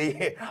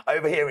 Luckily,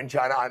 over here in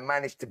China, I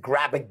managed to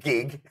grab a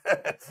gig.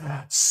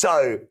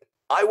 So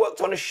I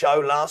worked on a show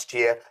last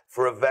year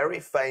for a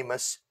very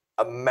famous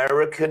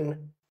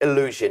American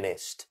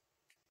illusionist.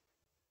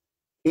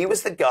 He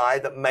was the guy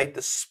that made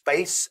the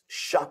space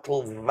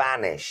shuttle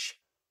vanish.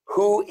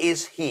 Who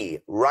is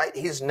he? Write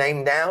his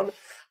name down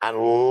and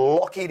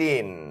lock it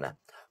in.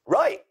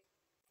 Right.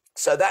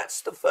 So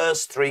that's the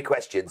first 3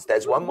 questions.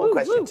 There's one more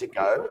question to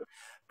go,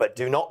 but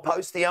do not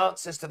post the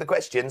answers to the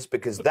questions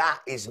because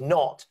that is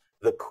not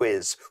the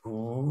quiz.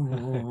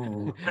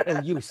 Ooh.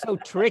 You're so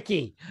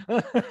tricky.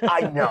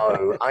 I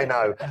know.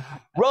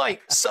 Right,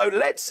 so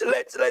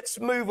let's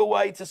move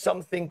away to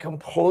something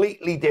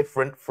completely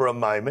different for a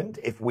moment,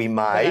 if we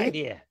may. Good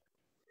idea.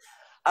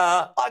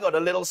 I got a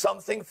little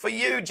something for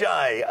you,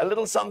 Jay. A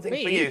little something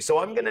for you. So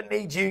I'm going to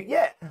need you.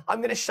 Yeah, I'm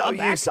going to show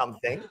you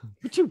something.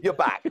 You're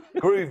back.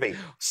 Groovy.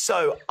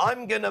 So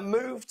I'm going to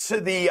move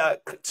to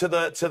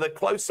the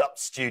close-up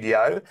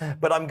studio,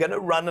 but I'm going to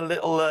run a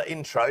little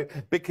intro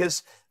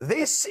because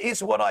this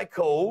is what I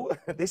call,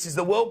 this is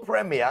the world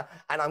premiere,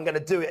 and I'm going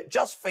to do it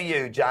just for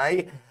you,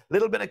 Jay. A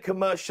little bit of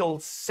commercial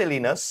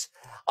silliness.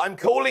 I'm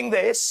calling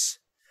this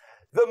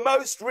the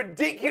most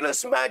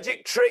ridiculous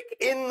magic trick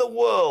in the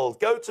world.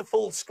 Go to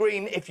full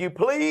screen, if you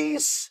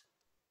please.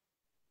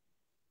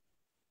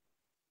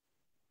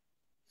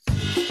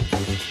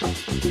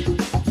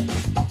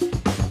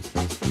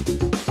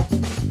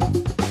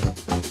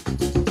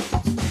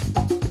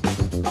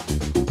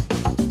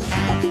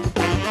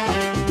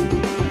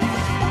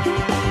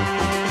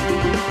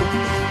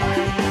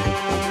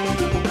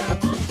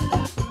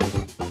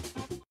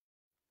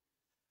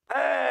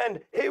 And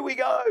here we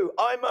go.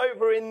 I'm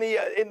over in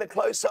the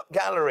close-up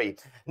gallery.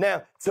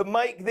 Now, to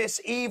make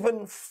this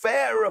even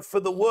fairer for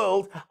the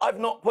world, I've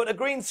not put a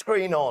green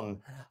screen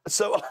on.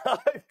 So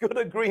I've got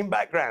a green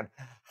background.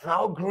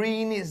 How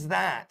green is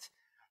that?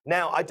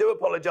 Now, I do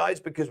apologize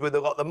because we've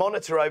got the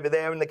monitor over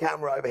there and the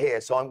camera over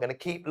here. So I'm going to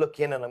keep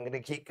looking and I'm going to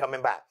keep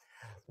coming back.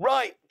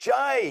 Right,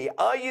 Jay,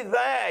 are you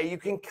there? You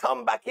can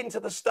come back into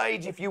the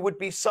stage if you would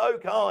be so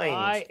kind.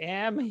 I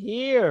am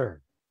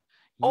here.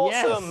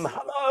 Awesome. Yes.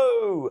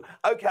 Hello.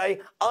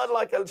 Okay, I'd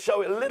like to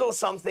show a little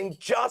something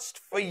just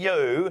for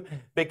you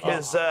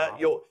because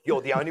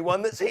you're the only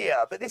one that's here,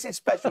 but this is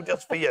special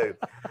just for you.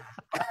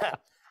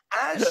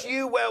 As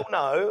you well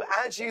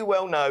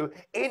know,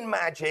 in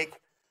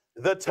magic,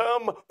 the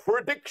term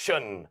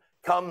prediction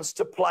comes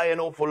to play an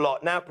awful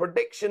lot. Now,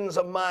 predictions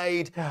are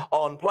made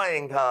on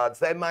playing cards.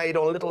 They're made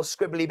on little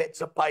scribbly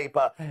bits of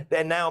paper.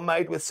 They're now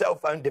made with cell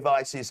phone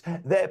devices.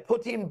 They're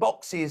put in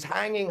boxes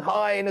hanging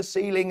high in a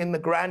ceiling in the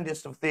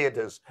grandest of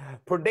theaters.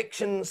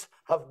 Predictions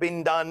have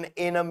been done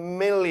in a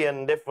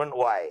million different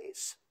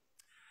ways.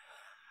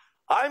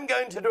 I'm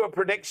going to do a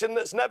prediction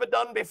that's never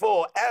done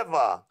before,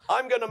 ever.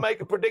 I'm going to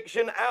make a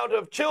prediction out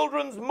of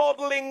children's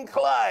modeling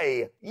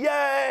clay.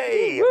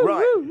 Yay!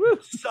 Right.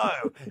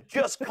 So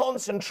just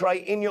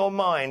concentrate in your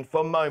mind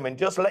for a moment.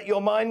 Just let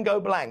your mind go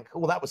blank.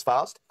 Oh, that was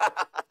fast.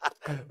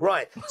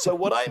 Right. So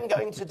what I'm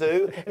going to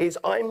do is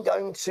I'm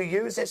going to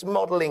use this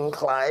modeling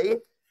clay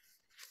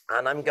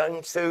and I'm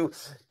going to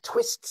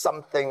twist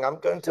something. I'm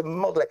going to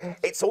model it.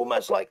 It's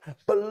almost like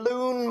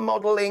balloon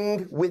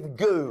modeling with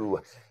goo.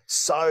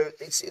 So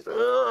this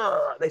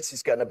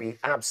is going to be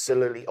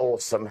absolutely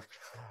awesome.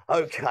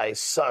 Okay,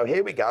 so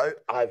here we go.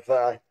 I've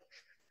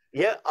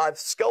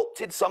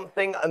sculpted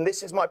something, and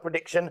this is my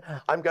prediction.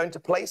 I'm going to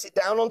place it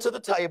down onto the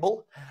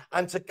table,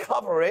 and to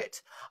cover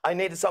it, I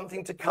needed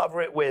something to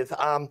cover it with.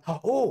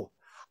 I'll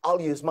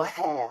use my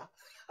hair.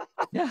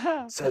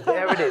 So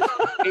there it is.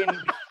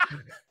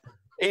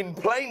 In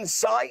plain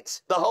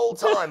sight the whole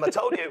time. I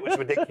told you it was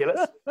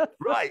ridiculous.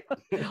 Right.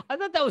 I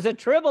thought that was a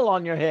tribble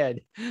on your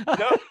head.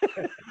 No.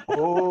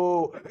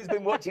 Oh, who's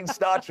been watching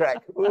Star Trek?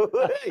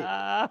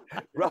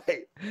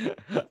 Right.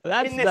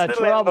 That's the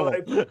trouble.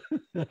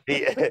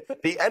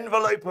 The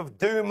envelope of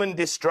doom and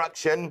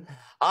destruction,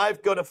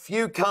 I've got a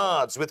few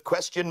cards with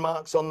question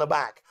marks on the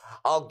back.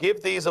 I'll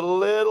give these a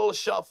little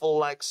shuffle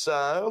like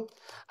so,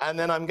 and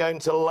then I'm going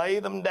to lay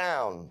them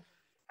down.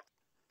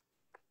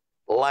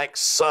 Like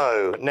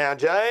so. Now,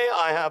 Jay,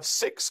 I have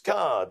 6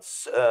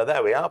 cards.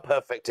 There we are,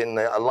 perfect in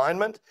the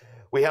alignment.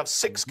 We have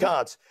 6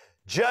 cards.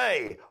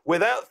 Jay,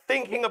 without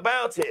thinking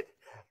about it,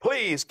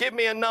 please give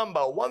me a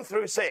number, 1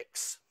 through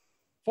 6.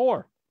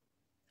 4.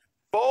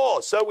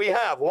 4. So we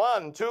have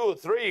 1, 2,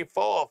 3,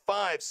 4,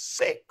 5,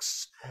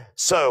 6.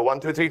 So 1,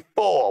 2, 3,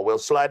 4. We'll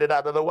slide it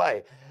out of the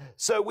way.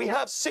 So we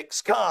have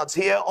 6 cards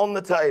here on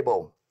the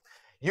table.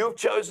 You've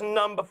chosen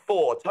number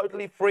 4,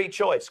 totally free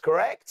choice,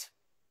 correct?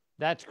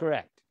 That's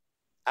correct.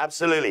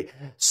 Absolutely.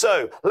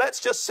 So let's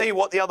just see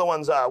what the other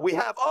ones are. We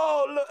have,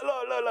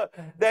 look.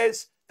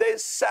 There's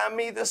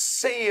Sammy the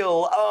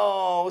Seal.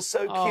 Oh, so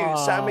cute.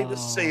 Sammy the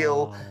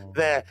Seal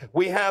there.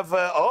 We have,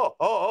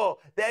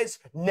 there's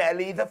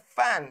Nelly the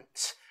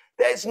Fant.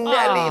 There's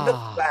Nelly the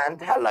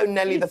Fant. Hello,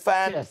 Nelly the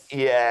Fant.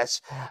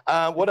 Yes.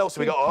 What else have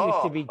we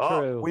got? To be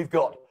true. We've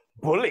got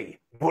Bully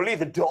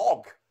the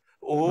dog.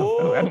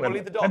 Oh,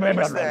 Bully the dog.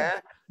 He's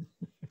there.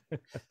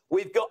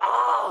 We've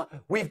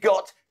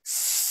got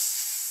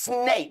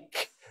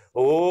Snake.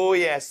 Oh,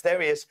 yes, there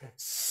he is.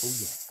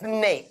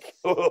 Snake.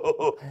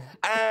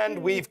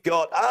 And we've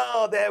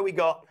got, there we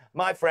got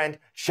my friend,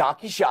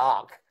 Sharky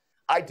Shark.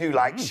 I do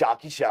like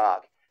Sharky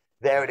Shark.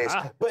 There it is.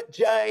 But,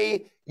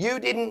 Jay, you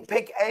didn't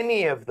pick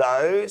any of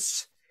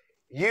those.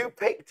 You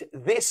picked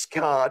this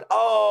card.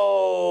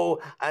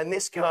 Oh, and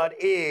this card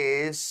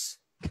is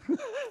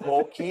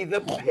Porky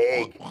the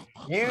Pig.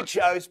 You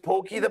chose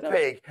Porky the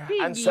Pig.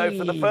 And so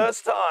for the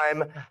first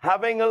time,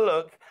 having a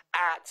look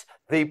at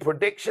the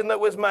prediction that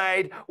was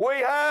made,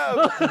 we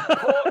have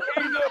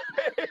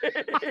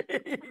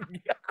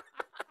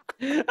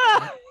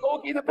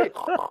Porky the Pig.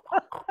 Porky the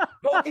Pig.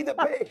 Porky the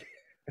Pig.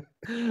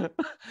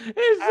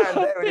 It's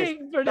a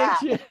big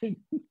prediction.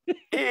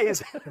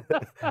 Is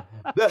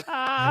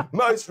the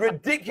most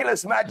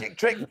ridiculous magic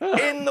trick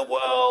in the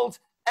world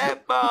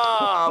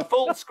ever.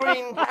 Full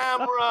screen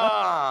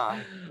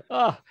camera.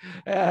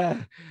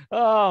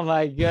 Oh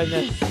my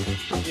goodness.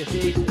 You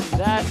see,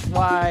 that's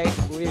why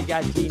we've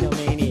got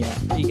Genomania,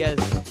 because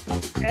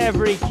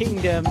every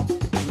kingdom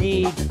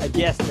needs a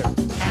jester.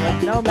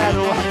 But no matter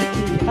what.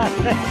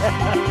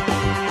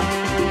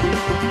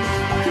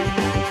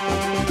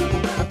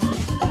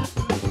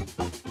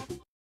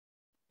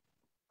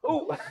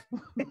 Oh,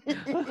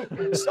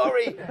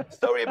 sorry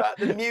about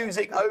the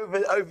music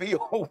over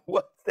your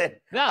words then.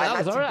 No,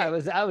 that was all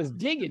right. I was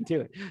digging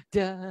to it.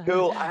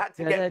 Cool. I had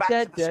to get back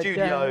to the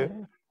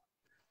studio.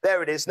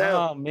 There it is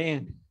now. Oh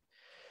man.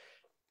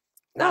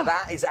 Now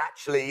that is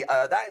actually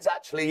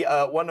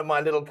one of my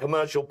little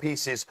commercial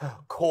pieces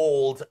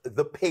called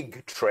The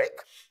Pig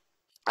Trick.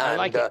 And, I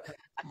like it.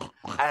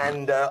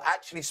 And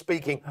actually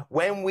speaking,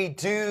 when we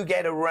do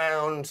get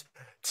around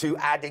to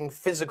adding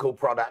physical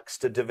products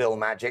to DeVille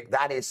Magic,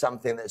 that is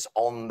something that's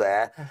on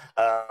there.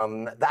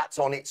 That's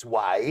on its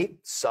way.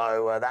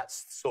 So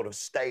that's sort of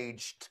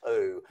stage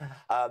 2.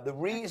 The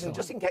reason,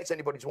 just in case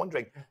anybody's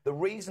wondering, the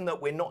reason that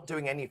we're not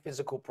doing any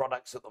physical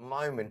products at the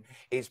moment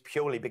is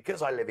purely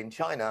because I live in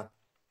China.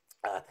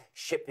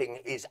 Shipping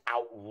is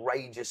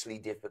outrageously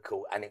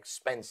difficult and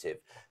expensive.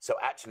 So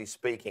actually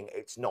speaking,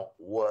 it's not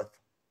worth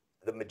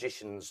the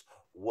magician's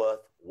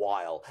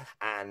worthwhile.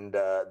 And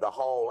the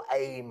whole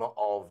aim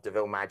of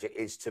DeVille Magic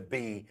is to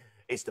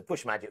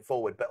push magic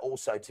forward, but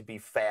also to be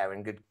fair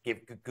and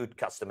give good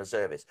customer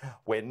service.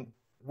 When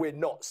we're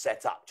not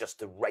set up just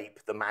to rape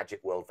the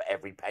magic world for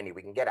every penny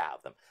we can get out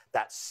of them.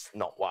 That's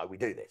not why we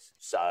do this.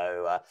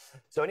 So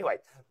anyway,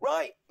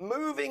 right,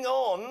 moving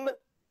on.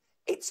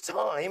 It's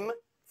time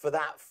for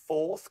that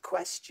 4th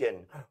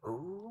question.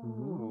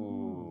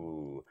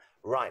 Ooh.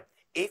 Right.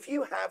 If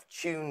you have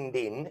tuned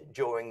in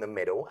during the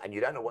middle and you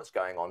don't know what's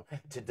going on,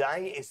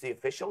 today is the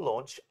official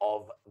launch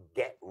of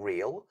Get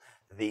Real.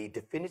 the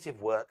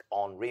definitive work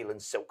on Real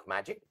and Silk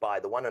Magic by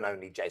the one and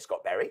only J.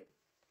 Scott Berry.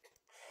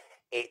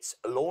 It's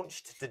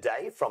launched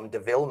today from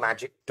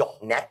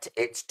devillemagic.net.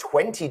 It's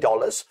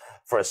 $20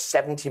 for a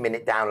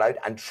 70-minute download.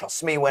 And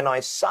trust me when I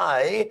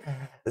say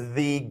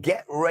the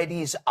get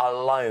readies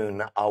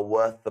alone are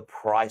worth the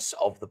price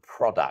of the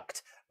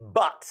product.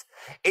 But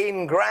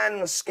in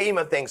grand scheme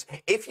of things,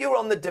 if you're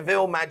on the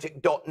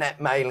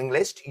devillemagic.net mailing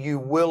list, you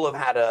will have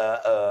had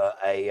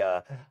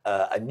a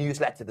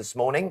newsletter this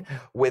morning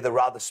with a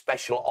rather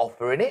special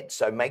offer in it.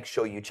 So make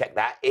sure you check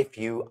that if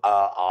you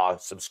are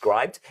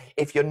subscribed.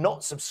 If you're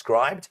not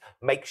subscribed,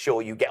 make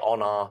sure you get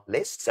on our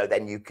list so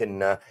then you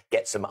can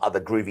get some other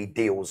groovy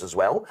deals as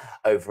well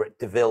over at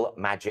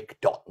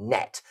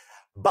devillemagic.net.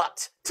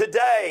 But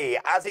today,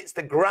 as it's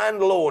the grand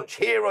launch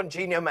here on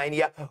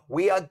Genomania,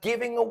 we are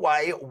giving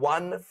away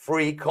one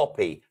free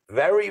copy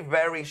very,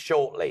 very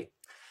shortly.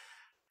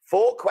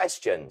 4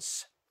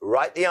 questions.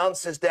 Write the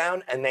answers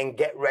down and then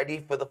get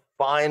ready for the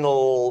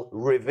final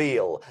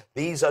reveal.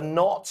 These are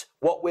not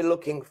what we're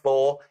looking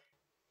for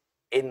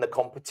in the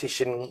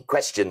competition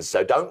questions.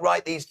 So don't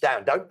write these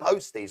down. Don't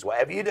post these,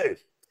 whatever you do.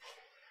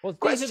 Well,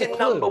 Question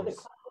number 1.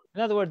 In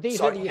other words, these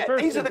are the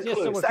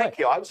clues. Thank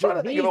you. I was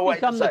trying to give away.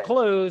 These become the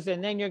clues,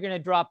 and then you're going to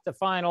drop the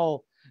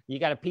final. You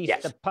got to piece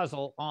the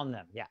puzzle on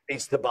them. Yeah.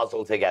 Piece the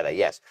puzzle together.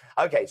 Yes.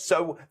 Okay.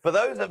 So for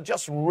those that have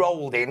just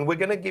rolled in, we're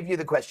going to give you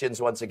the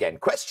questions once again.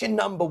 Question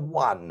number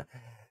 1.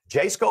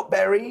 J. Scott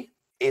Berry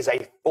is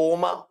a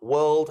former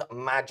World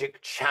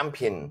Magic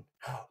Champion.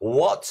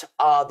 What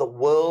are the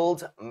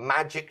World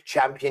Magic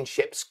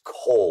Championships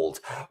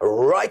called?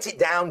 Write it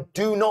down.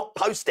 Do not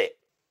post it.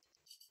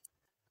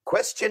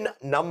 Question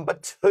number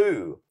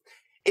 2.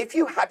 If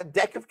you had a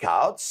deck of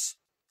cards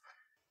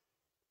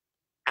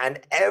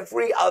and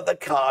every other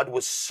card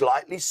was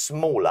slightly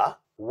smaller,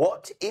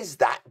 what is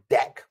that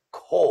deck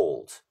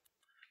called?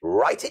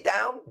 Write it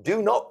down.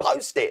 Do not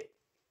post it.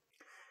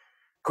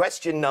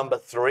 Question number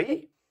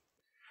 3.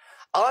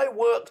 I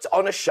worked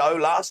on a show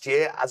last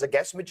year as a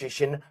guest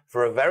magician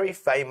for a very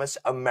famous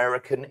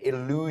American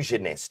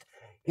illusionist.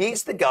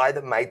 He's the guy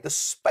that made the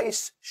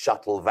space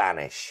shuttle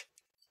vanish.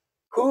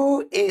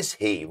 Who is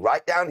he?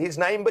 Write down his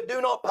name, but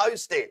do not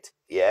post it.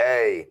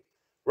 Yay.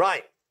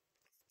 Right.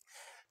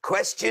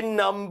 Question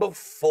number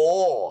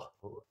 4.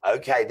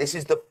 Okay, this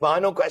is the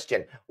final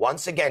question.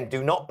 Once again,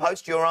 do not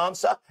post your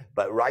answer,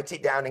 but write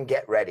it down and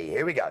get ready.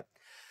 Here we go.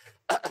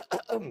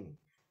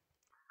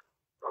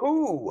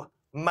 Who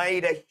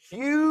made a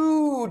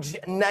huge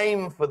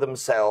name for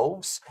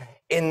themselves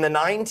in the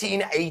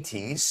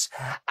 1980s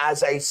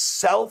as a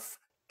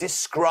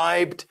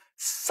self-described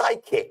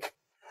psychic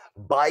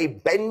by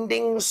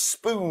bending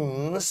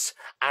spoons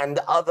and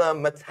other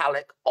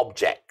metallic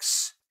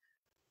objects?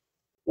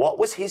 What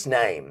was his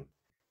name?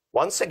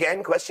 Once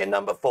again, question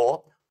number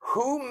 4.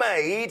 Who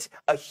made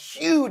a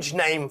huge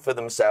name for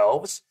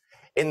themselves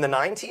in the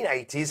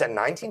 1980s and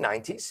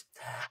 1990s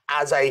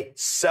as a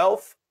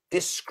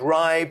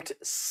self-described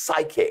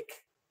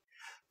psychic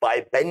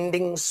by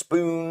bending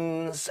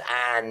spoons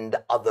and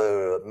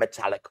other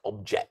metallic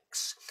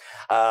objects?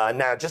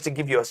 Now, just to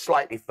give you a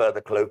slightly further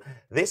clue,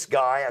 this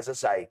guy, as I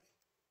say,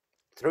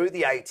 through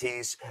the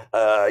 80s,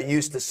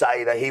 used to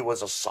say that he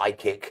was a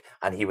psychic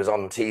and he was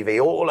on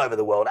TV all over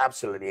the world,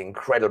 absolutely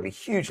incredibly,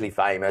 hugely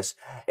famous.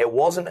 It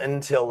wasn't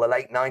until the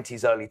late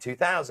 90s, early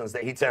 2000s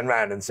that he turned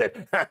around and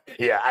said,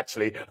 yeah,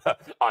 actually,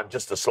 I'm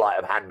just a sleight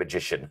of hand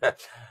magician.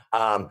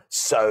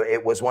 So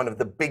it was one of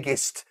the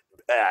biggest,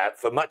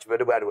 for much of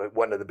it,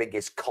 one of the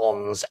biggest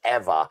cons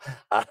ever.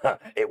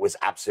 It was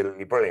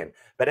absolutely brilliant.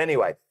 But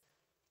anyway,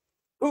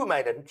 who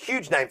made a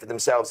huge name for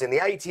themselves in the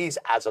 80s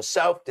as a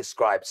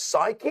self-described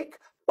psychic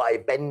by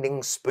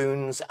bending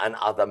spoons and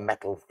other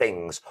metal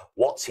things?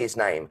 What's his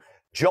name?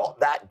 Jot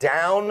that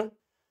down,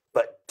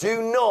 but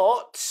do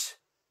not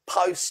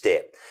post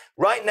it.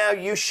 Right now,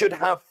 you should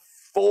have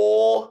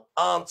 4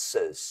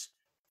 answers.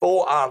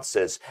 4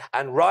 answers.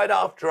 And right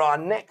after our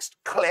next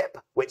clip,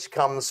 which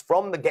comes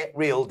from the Get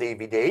Real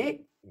DVD,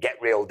 Get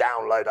Real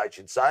download, I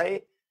should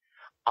say,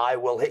 I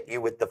will hit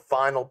you with the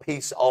final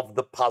piece of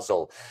the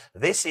puzzle.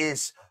 This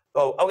is,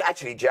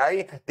 actually,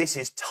 Jay, this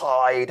is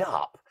tied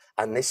up.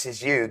 And this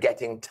is you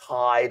getting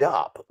tied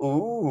up.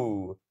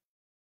 Ooh.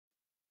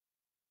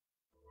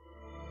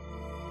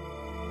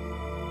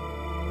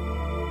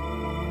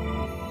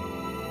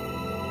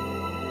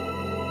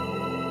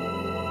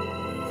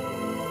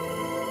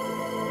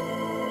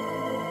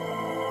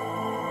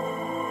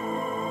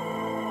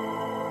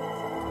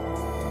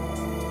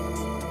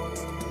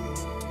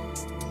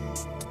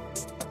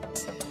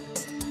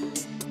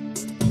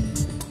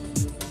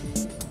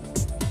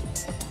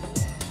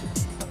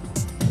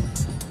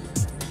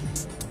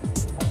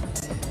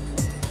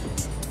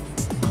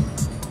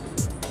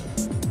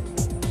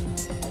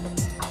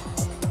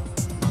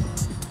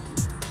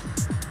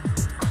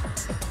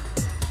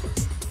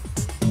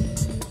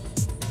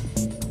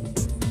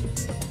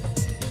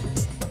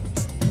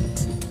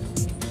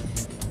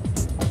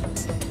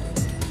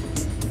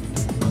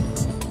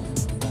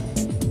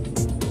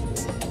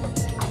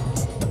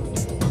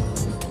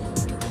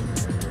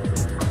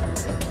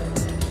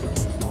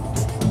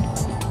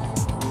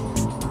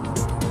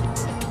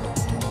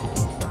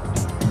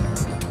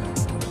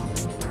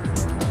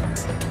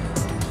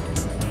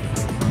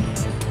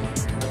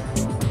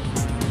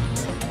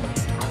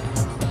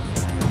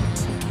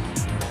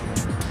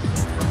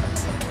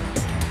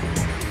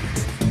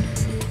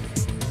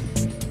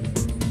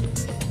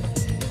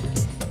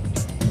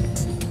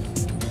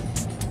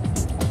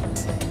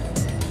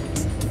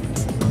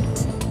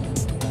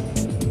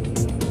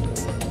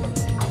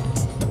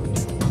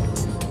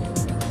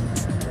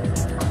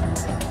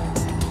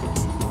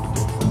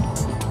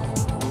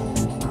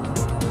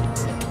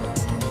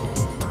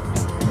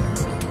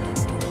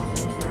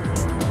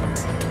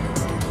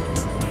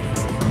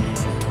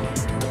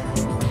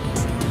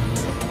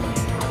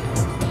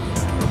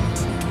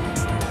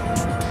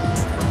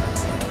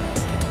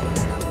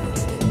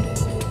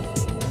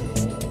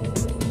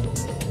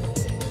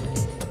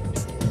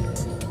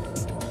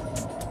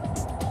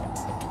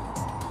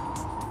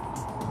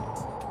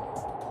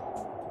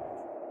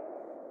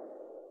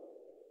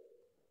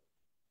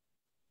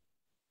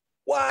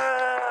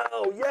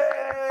 Wow!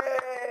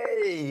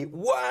 Yay!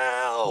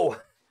 Wow!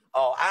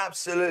 Oh,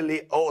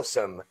 absolutely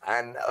awesome.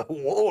 And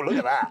oh, look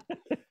at that.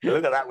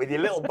 Look at that with your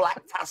little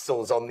black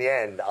tassels on the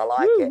end. I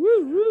like it.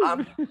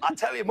 I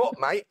tell you what,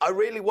 mate,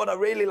 what I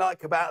really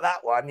like about that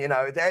one, you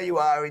know, there you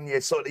are in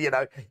your sort of, you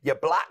know, your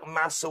black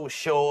muscle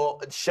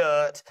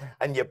shirt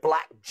and your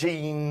black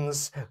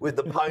jeans with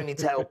the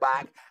ponytail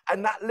back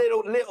and that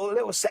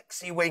little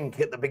sexy wink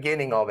at the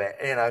beginning of it,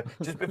 you know,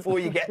 just before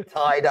you get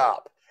tied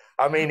up.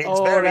 I mean, it's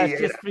that's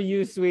just for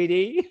you,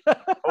 sweetie.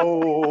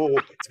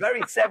 It's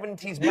very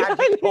 70s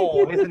magic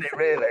porn, isn't it,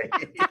 really?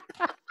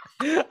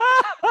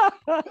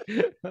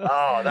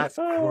 Oh, that's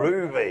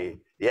groovy.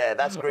 Yeah,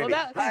 that's groovy.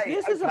 Well,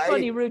 this is a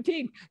funny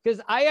routine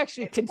because I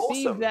actually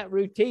conceived that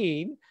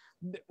routine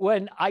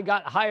when I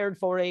got hired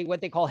for what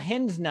they call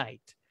Hens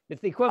Night.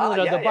 It's the equivalent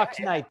of the Bucks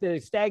Night, the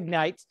Stag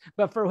Nights.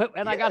 But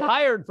I got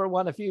hired for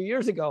one a few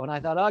years ago, and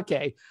I thought,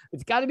 okay,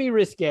 it's got to be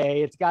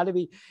risque. It's got to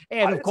be,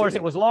 and of course,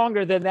 it was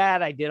longer than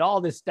that. I did all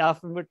this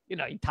stuff, and you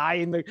know,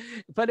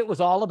 but it was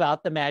all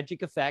about the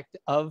magic effect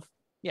of,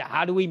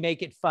 how do we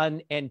make it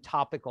fun and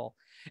topical?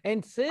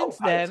 And since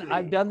then,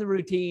 I've done the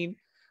routine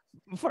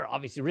for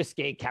obviously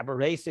risque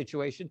cabaret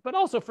situations, but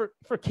also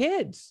for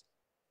kids.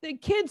 The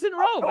kids in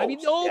Rome. I mean,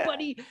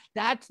 nobody,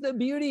 that's the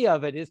beauty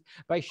of it, is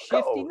by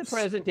shifting the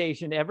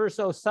presentation ever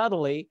so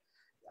subtly,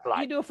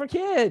 you do it for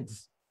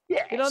kids.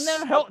 Yes, you know,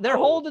 they're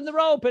holding the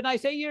rope, and I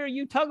say,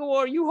 you tug of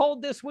war, you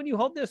hold this one,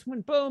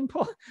 boom,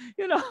 pull,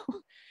 you know.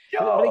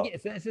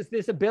 It's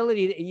this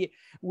ability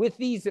with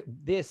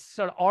this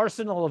sort of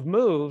arsenal of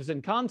moves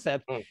and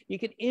concepts, you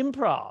can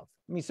improv.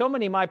 I mean, so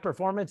many of my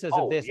performances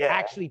of this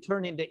actually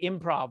turn into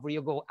improv, where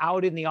you'll go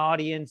out in the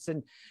audience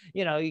and,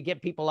 you know, you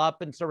get people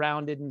up and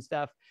surrounded and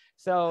stuff.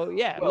 So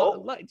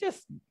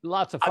just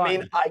lots of fun. I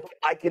mean,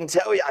 I can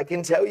tell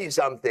you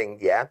something.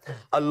 Yeah,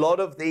 a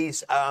lot of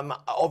these,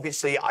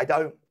 obviously,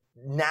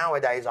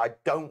 nowadays I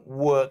don't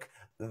work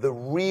the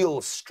real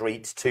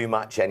street too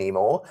much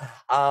anymore.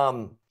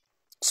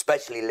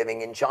 Especially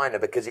living in China,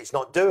 because it's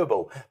not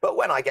doable. But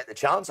when I get the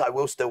chance, I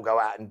will still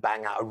go out and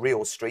bang out a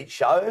real street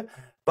show.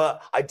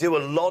 But I do a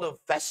lot of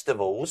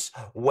festivals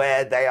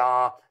where they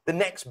are the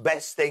next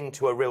best thing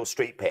to a real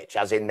street pitch,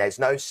 as in there's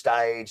no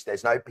stage,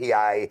 there's no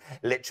PA,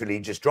 literally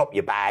just drop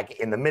your bag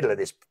in the middle of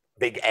this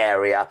big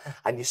area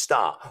and you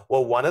start.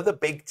 Well, one of the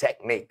big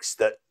techniques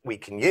that we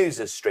can use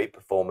as street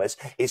performers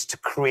is to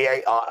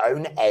create our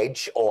own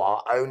edge, or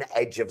our own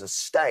edge of the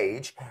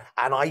stage,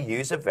 and I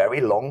use a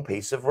very long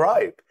piece of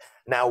rope.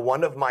 Now,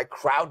 one of my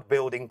crowd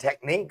building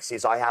techniques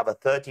is I have a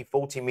 40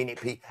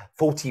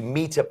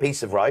 meter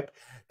piece of rope.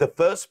 The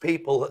first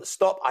people that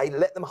stop, I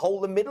let them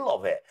hold the middle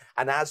of it.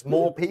 And as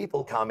more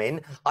people come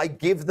in, I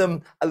give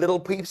them a little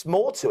piece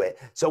more to it.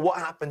 So what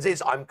happens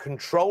is I'm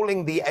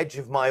controlling the edge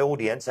of my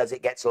audience as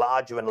it gets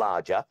larger and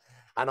larger.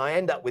 And I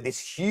end up with this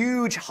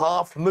huge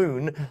half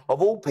moon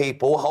of all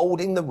people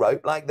holding the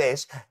rope like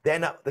this.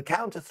 Then at the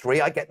count of 3,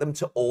 I get them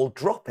to all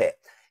drop it.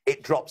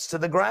 It drops to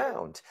the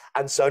ground.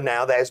 And so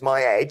now there's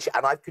my edge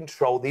and I've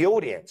controlled the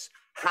audience.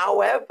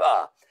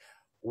 However,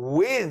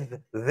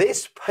 with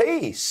this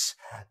piece,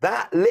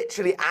 that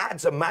literally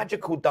adds a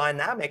magical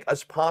dynamic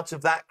as part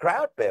of that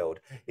crowd build.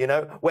 You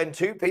know, when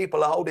 2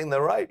 people are holding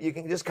the rope, you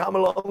can just come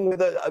along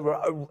with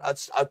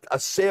a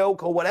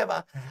silk or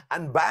whatever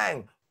and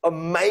bang,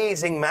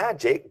 amazing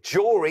magic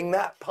during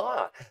that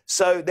part.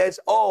 So there's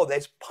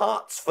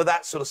parts for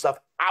that sort of stuff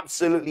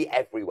absolutely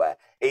everywhere.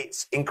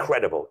 It's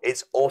incredible.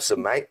 It's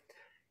awesome, mate.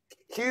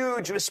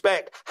 Huge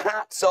respect.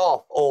 Hats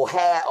off, or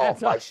hair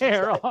off, I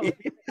should say.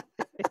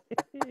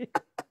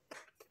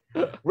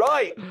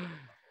 Right.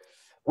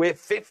 We're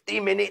 50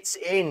 minutes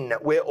in.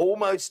 We're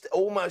almost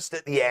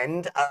at the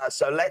end.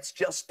 So let's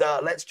just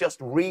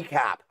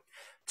recap.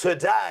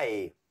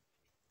 Today,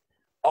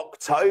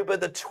 October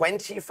the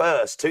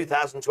 21st,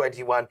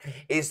 2021,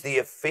 is the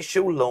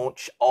official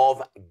launch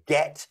of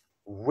Get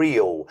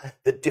Real,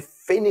 the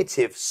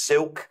definitive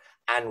silk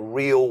and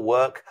real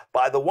work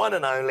by the one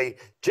and only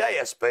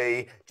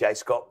JSB, J.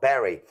 Scott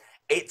Berry.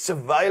 It's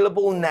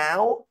available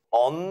now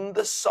on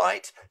the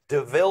site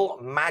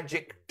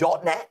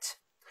devillemagic.net.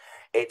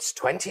 It's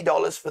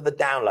 $20 for the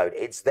download.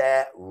 It's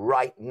there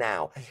right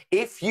now.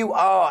 If you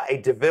are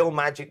a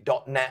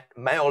devillemagic.net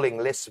mailing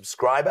list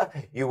subscriber,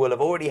 you will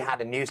have already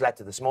had a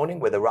newsletter this morning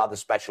with a rather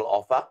special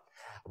offer.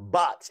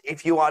 But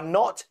if you are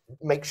not,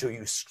 make sure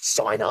you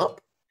sign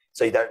up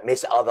so you don't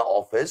miss other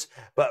offers.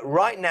 But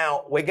right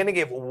now, we're going to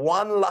give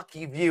one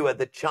lucky viewer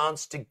the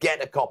chance to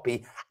get a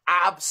copy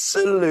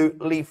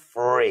absolutely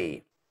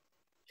free.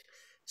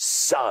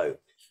 So,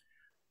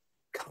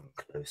 come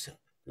closer,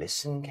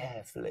 listen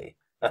carefully.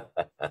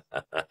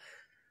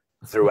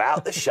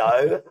 Throughout the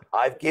show,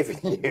 I've given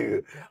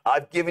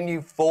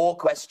you 4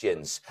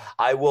 questions.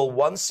 I will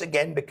once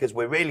again, because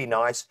we're really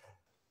nice,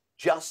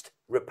 just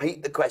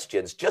repeat the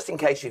questions, just in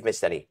case you've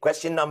missed any.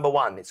 Question number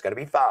 1, it's going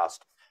to be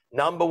fast.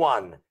 Number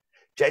 1,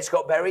 J.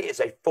 Scott Berry is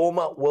a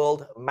former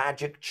World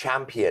Magic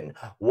Champion.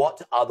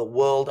 What are the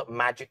World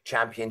Magic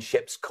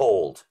Championships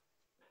called?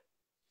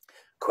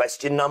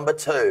 Question number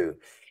 2,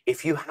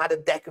 If you had a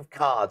deck of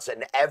cards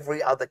and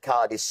every other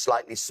card is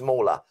slightly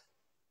smaller,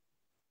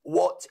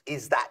 what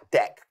is that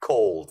deck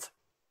called?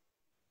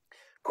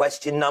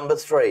 Question number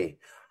 3.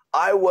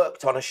 I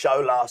worked on a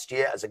show last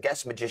year as a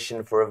guest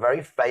magician for a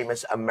very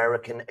famous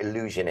American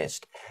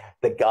illusionist,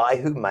 the guy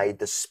who made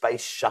the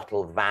space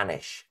shuttle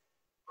vanish.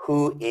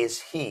 Who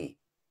is he?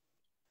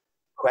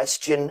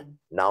 Question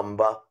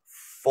number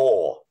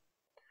 4.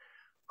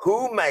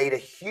 Who made a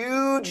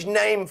huge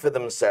name for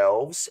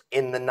themselves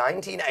in the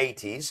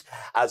 1980s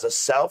as a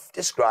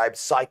self-described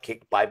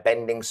psychic by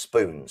bending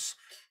spoons?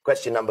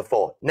 Question number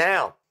 4.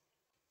 Now,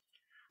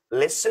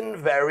 listen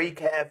very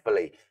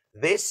carefully.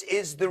 This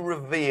is the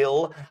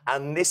reveal,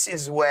 and this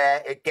is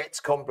where it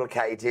gets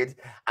complicated,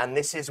 and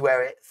this is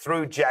where it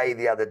threw Jay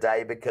the other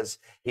day because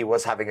he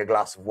was having a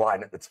glass of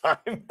wine at the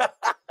time.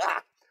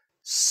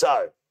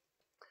 So,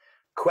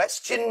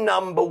 question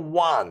number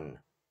 1.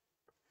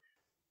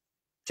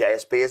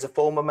 JSB is a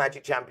former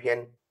Magic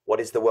champion. What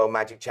is the World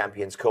Magic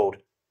Champions called?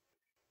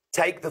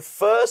 Take the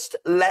first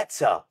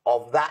letter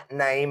of that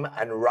name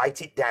and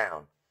write it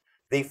down.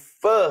 The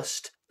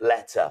first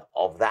letter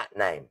of that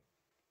name.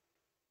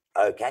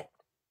 Okay.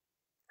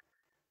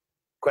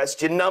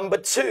 Question number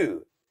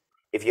 2.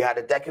 If you had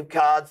a deck of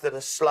cards that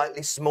are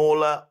slightly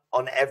smaller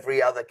on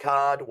every other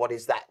card, what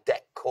is that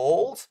deck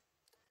called?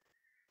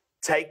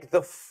 Take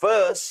the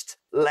first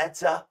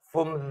letter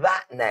from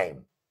that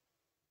name.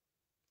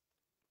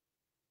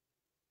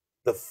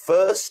 The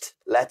first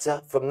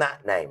letter from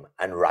that name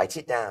and write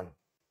it down.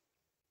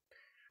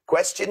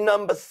 Question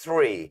number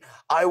 3.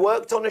 I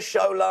worked on a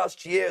show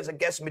last year as a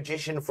guest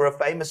magician for a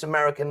famous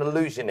American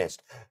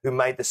illusionist who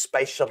made the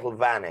space shuttle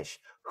vanish.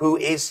 Who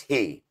is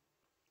he?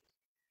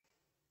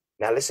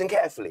 Now listen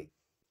carefully.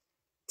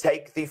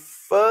 Take the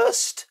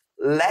first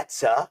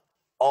letter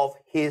of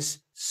his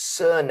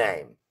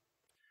surname.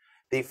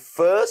 The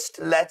first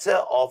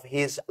letter of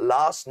his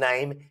last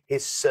name,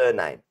 his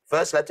surname.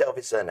 First letter of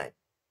his surname.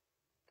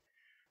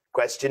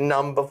 Question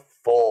number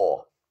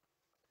 4.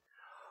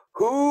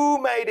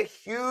 Who made a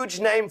huge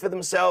name for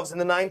themselves in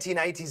the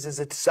 1980s as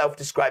a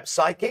self-described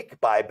psychic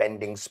by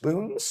bending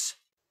spoons?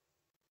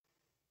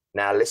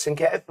 Now listen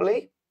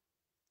carefully.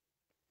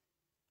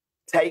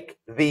 Take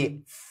the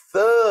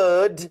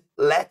third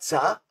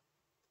letter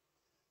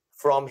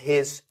from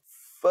his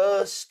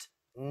first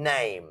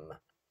name.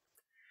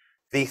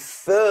 The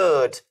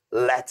third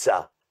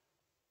letter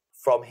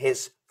from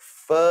his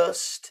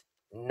first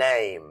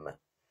name.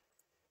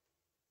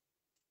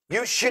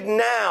 You should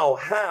now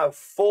have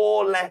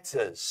 4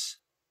 letters.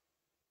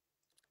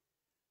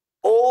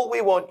 All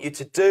we want you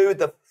to do,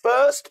 the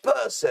first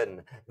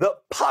person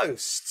that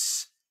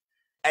posts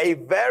a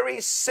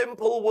very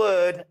simple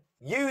word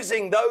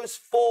using those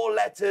 4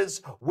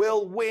 letters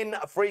will win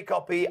a free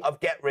copy of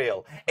Get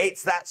Real.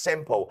 It's that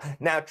simple.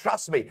 Now,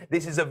 trust me,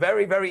 this is a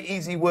very, very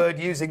easy word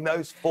using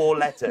those 4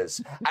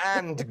 letters.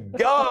 And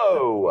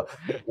go!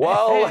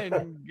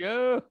 And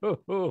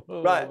go!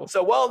 Right,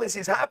 so while this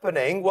is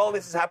happening,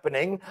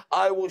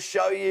 I will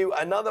show you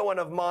another one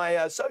of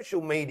my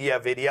social media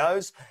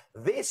videos.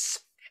 This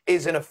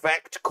is an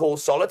effect called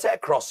Solitaire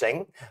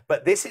Crossing,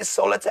 but this is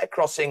Solitaire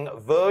Crossing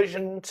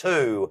version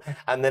 2.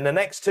 And then the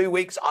next 2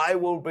 weeks, I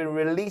will be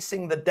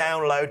releasing the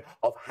download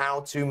of how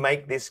to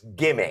make this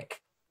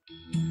gimmick.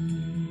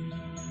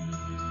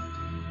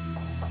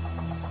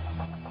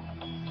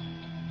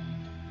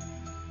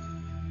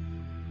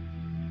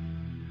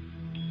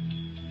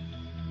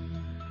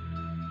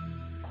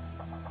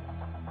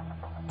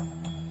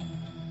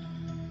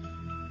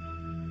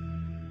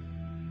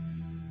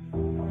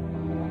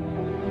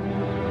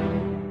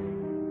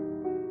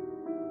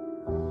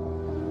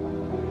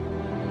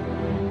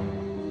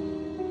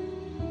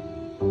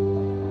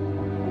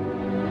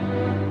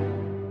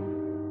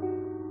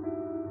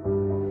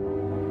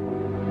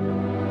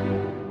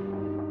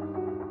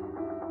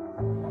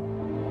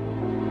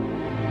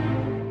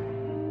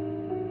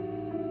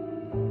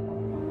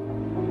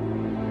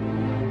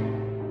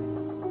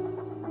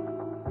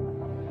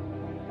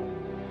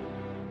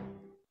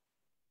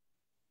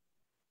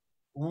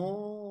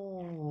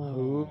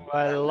 Ooh,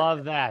 I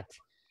love that.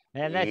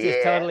 And that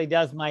just totally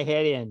does my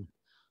head in.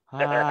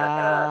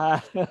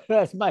 As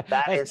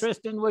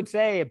Tristan would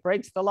say, it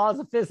breaks the laws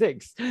of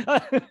physics.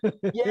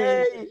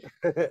 Yay!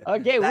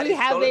 Okay, we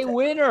have a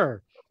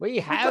winner. We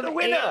have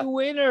a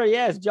winner.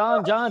 Yes,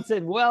 John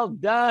Johnson. Well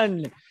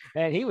done.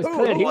 And he was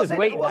clear. He was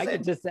waiting. I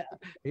could just say,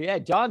 yeah,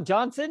 John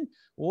Johnson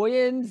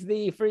wins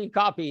the free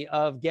copy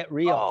of Get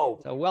Real. Oh,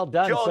 so well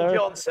done, John sir.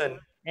 Johnson.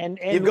 And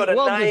you've got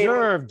well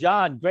deserved,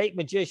 John. Great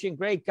magician,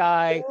 great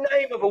guy. The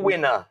name of a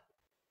winner.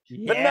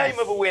 Yes. The name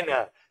of a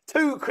winner.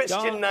 2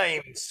 Christian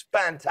names.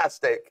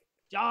 Fantastic.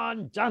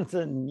 John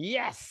Johnson.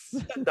 Yes.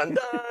 Dun, dun,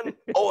 dun.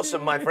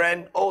 Awesome, my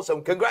friend.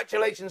 Awesome.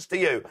 Congratulations to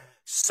you.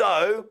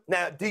 So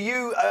now, do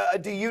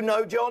you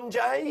know John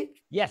Jay?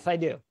 Yes, I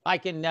do. I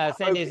can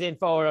send his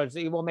info,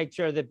 so we'll make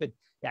sure that. But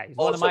yeah, he's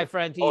one of my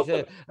friends. He's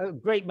a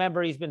great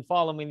member. He's been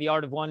following the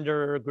Art of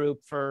Wonder group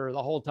for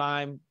the whole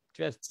time.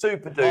 Just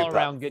super duper. All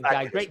around good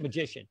guy. Great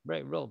magician.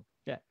 Real.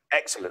 Yeah.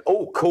 Excellent.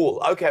 Oh,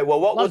 cool. Okay. Well,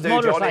 what Loves we'll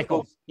do, John, is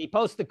motorcycles. He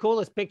posts the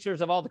coolest pictures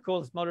of all the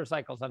coolest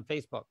motorcycles on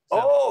Facebook. So,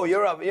 oh,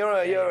 you're a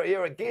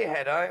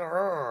gearhead, eh?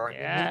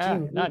 yeah,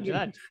 nudge,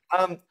 nudge.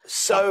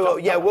 So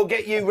yeah, we'll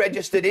get you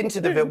registered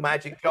into Deville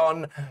Magic,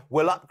 John.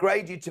 We'll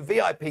upgrade you to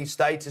VIP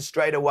status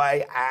straight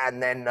away,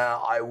 and then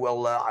I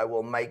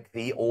will make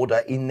the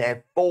order in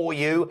there for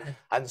you,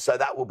 and so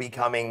that will be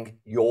coming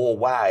your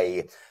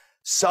way.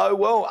 So,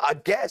 well, I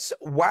guess,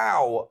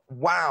 wow.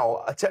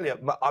 I tell you,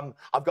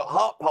 I've got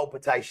heart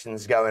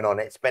palpitations going on.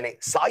 It's been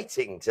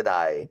exciting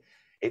today.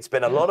 It's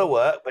been a lot of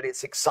work, but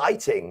it's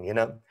exciting, you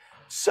know.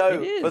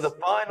 So for the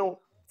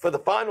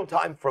final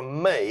time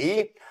from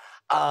me,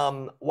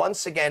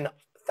 once again,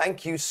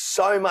 thank you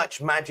so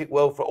much, Magic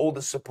World, for all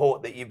the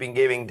support that you've been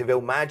giving Deville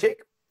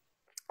Magic.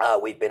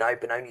 We've been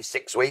open only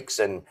 6 weeks,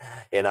 and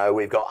you know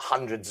we've got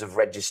hundreds of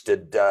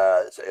registered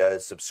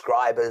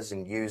subscribers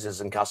and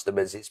users and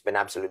customers. It's been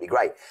absolutely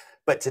great.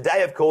 But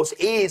today, of course,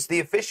 is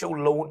the official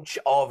launch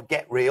of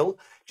Get Real,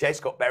 J.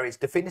 Scott Berry's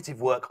definitive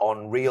work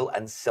on real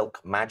and silk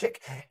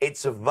magic.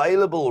 It's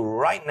available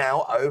right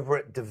now over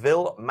at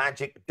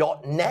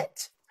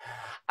devillemagic.net.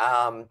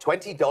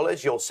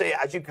 $20. You'll see it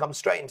as you come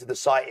straight into the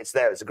site. It's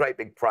there. It's a great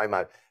big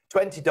promo.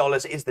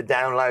 $20 is the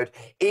download.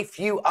 If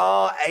you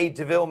are a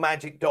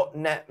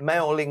devillemagic.net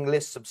mailing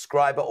list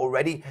subscriber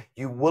already,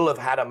 you will have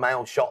had a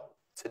mail shot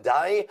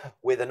today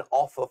with an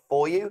offer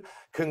for you.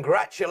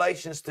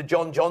 Congratulations to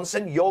John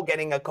Johnson. You're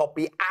getting a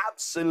copy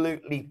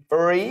absolutely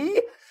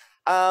free.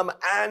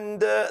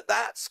 And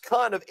that's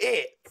kind of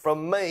it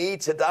from me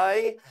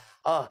today.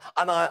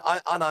 And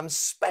I'm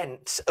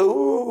spent.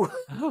 Ooh.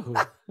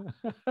 Oh.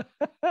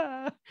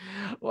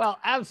 Well,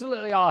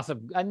 absolutely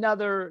awesome.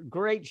 Another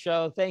great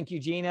show. Thank you,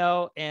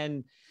 Gino.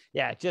 And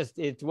yeah, just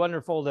it's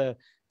wonderful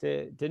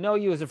to know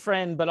you as a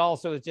friend, but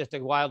also as just a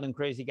wild and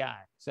crazy guy.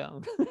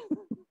 So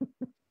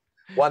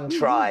one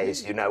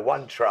tries, you know,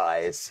 one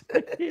tries.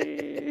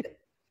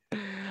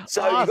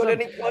 So awesome. You got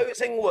any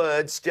closing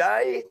words,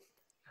 Jay?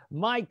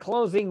 My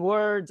closing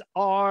words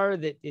are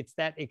that it's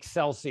that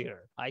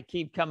Excelsior. I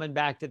keep coming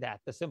back to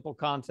that. The simple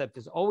concept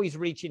is always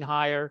reaching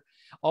higher,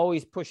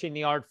 always pushing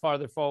the art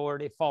farther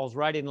forward. It falls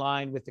right in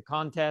line with the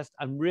contest.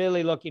 I'm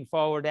really looking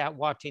forward to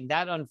watching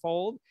that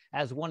unfold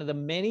as one of the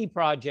many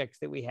projects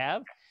that we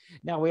have.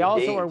 Now, we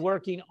also are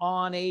working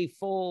on a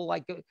full,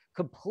 like a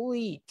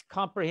complete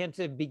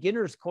comprehensive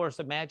beginner's course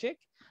of magic.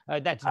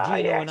 That's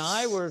Gino and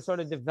I. We're sort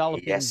of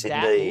developing that.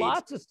 Indeed.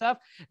 Lots of stuff.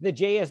 The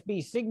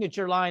JSB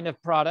signature line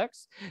of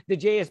products, the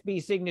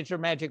JSB signature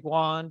magic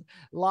wand,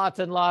 lots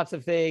and lots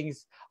of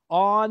things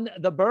on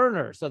the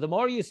burner. So the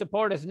more you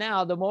support us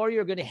now, the more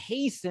you're going to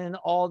hasten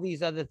all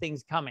these other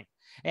things coming.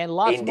 And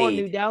lots more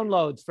new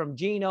downloads from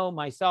Gino,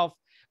 myself.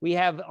 We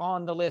have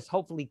on the list,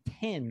 hopefully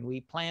 10.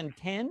 We plan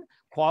 10.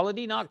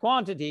 Quality, not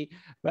quantity,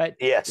 but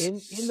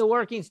in the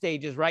working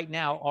stages right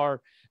now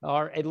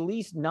are at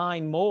least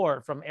 9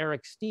 more from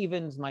Eric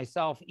Stevens,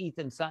 myself,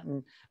 Ethan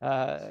Sutton,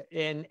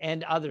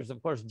 and others,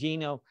 of course,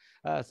 Gino.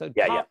 So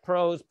top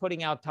pros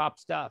putting out top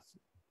stuff.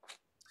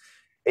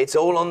 It's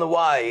all on the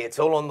way. It's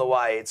all on the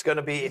way. It's going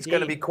to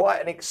be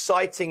quite an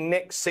exciting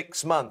next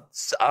 6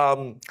 months.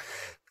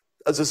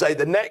 As I say,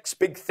 the next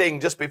big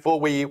thing, just before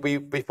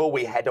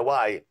we head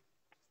away,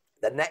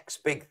 the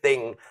next big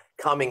thing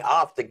coming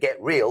after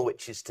Get Real,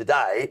 which is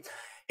today,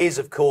 is,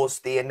 of course,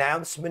 the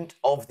announcement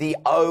of the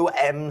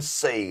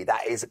OMC.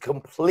 That is a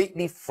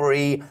completely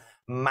free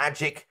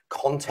magic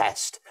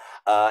contest.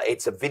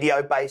 It's a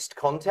video-based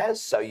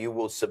contest, so you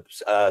will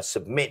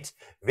submit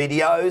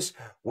videos.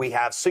 We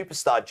have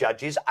superstar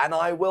judges, and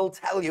I will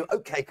tell you,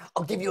 okay,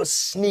 I'll give you a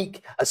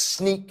sneak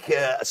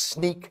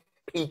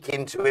peek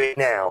into it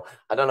now.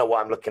 I don't know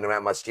why I'm looking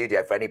around my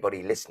studio for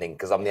anybody listening,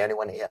 because I'm the only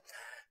one here.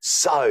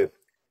 So,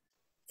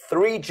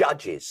 3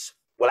 judges.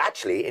 Well,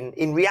 actually,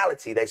 in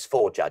reality, there's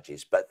 4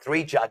 judges, but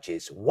 3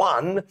 judges.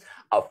 1,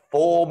 a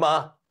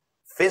former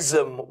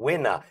FISM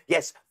winner.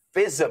 Yes,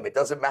 FISM, it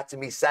doesn't matter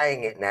me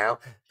saying it now.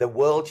 The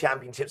World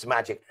Championships of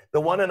Magic.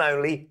 The one and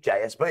only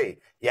JSB.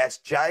 Yes,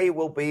 Jay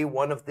will be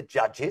one of the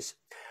judges.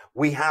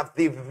 We have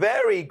the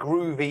very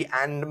groovy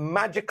and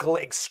magical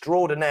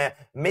extraordinaire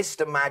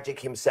Mr.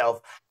 Magic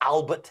himself,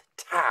 Albert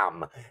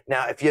Tam.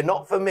 Now, if you're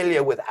not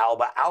familiar with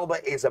Albert,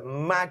 Albert is a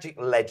magic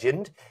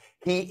legend.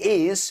 He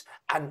is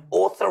an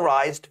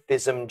authorized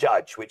FISM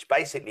judge, which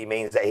basically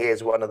means that he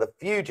is one of the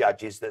few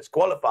judges that's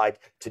qualified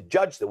to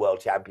judge the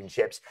World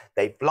Championships.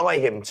 They fly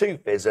him to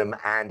FISM,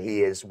 and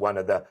he is one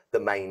of the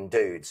main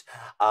dudes.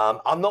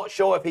 I'm not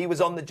sure if he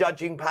was on the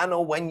judging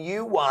panel when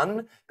you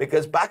won,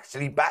 because back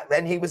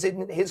then he was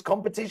in his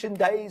competition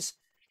days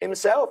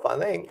himself, I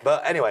think.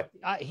 But anyway.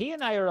 He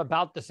and I are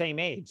about the same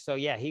age, so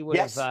yeah, he would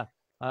have...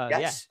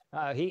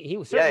 he certainly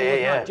was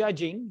not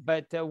judging,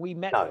 but we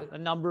met a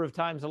number of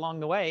times along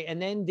the way,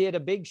 and then did a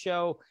big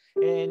show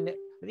in,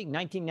 I think,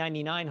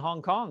 1999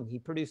 Hong Kong. He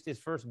produced his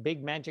first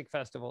big magic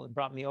festival and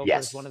brought me over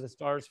as one of the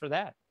stars for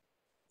that.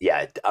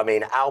 Yeah, I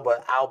mean,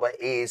 Albert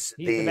is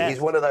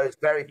he's one of those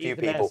very few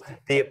people.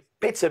 The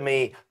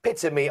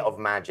epitome of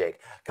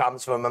magic.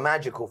 Comes from a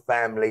magical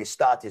family.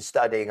 Started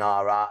studying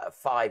art at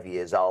 5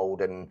 years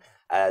old, and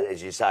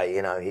as you say,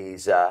 you know,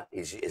 he's the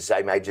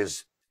same age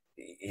as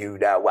you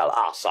now. Well,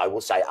 us. I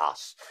will say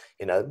us.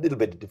 You know, a little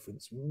bit of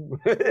difference.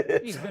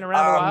 He's been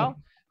around a while,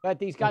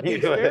 but he's got the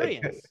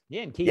experience.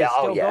 Yeah, and he's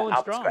still going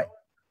strong. Great.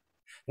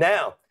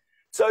 Now,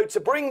 so to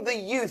bring the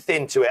youth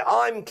into it,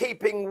 I'm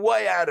keeping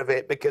way out of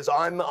it because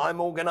I'm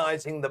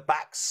organising the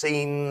back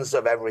scenes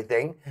of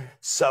everything.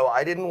 So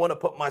I didn't want to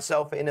put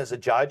myself in as a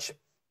judge.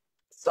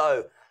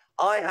 So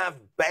I have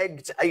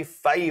begged a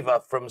favour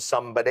from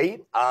somebody.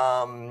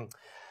 And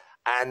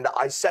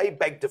I say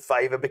begged a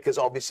favour because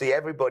obviously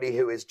everybody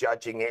who is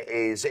judging it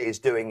is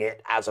doing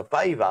it as a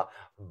favour.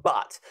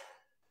 But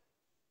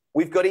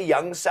we've got a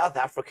young South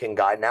African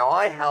guy. Now,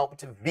 I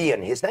helped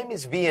Vian. His name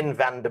is Vian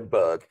van den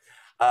Berg.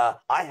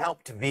 I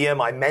helped Vian.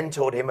 I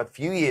mentored him a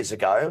few years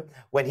ago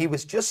when he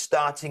was just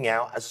starting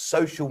out as a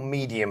social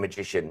media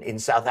magician in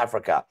South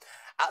Africa.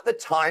 At the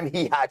time,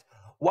 he had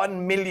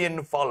 1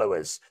 million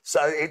followers.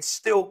 So it's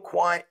still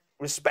quite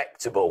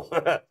respectable.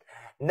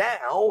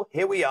 Now,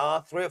 here we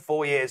are, 3 or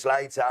 4 years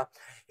later.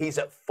 He's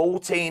at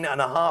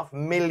 14.5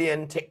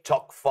 million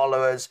TikTok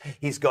followers.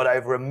 He's got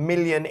over 1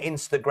 million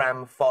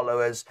Instagram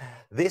followers.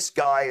 This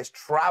guy is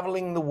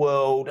traveling the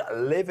world,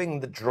 living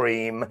the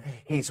dream.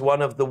 He's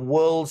one of the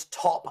world's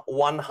top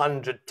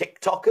 100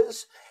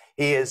 TikTokers.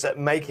 He is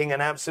making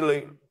an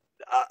absolute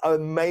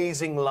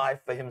amazing life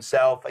for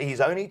himself.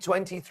 He's only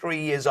 23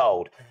 years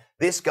old.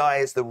 This guy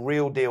is the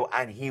real deal,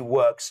 and he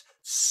works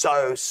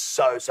so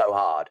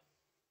hard.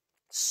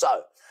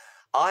 So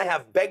I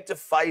have begged a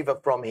favor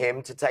from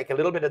him to take a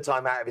little bit of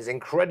time out of his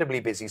incredibly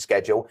busy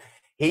schedule.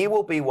 He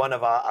will be one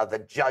of our other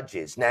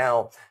judges.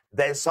 Now,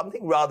 there's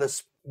something rather,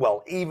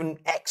 well, even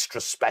extra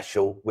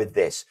special with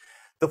this.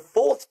 The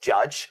fourth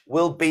judge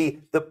will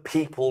be the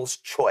people's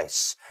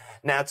choice.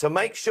 Now, to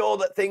make sure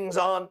that things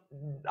aren't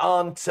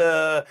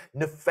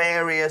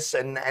nefarious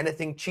and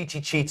anything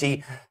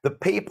cheaty, the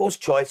people's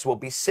choice will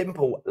be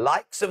simple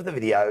likes of the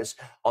videos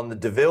on the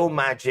DeVille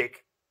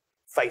Magic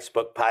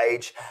Facebook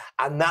page,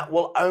 and that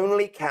will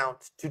only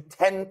count to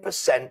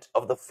 10%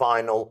 of the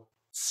final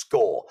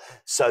score.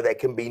 So there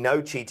can be no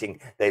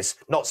cheating. There's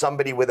not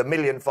somebody with 1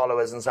 million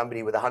followers and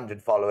somebody with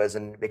 100 followers,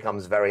 and it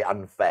becomes very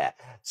unfair.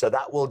 So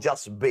that will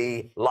just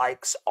be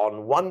likes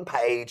on one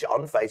page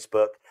on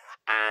Facebook,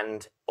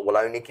 and will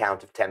only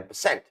count of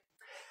 10%.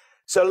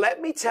 So let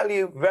me tell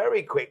you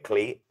very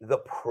quickly the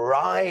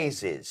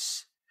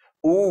prizes.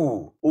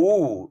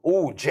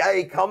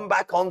 Jay, come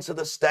back onto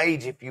the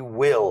stage if you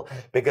will,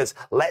 because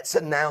let's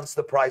announce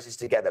the prizes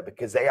together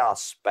because they are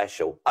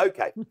special.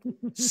 Okay,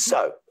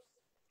 so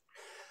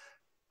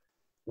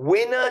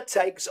winner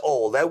takes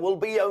all. There will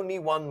be only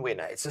one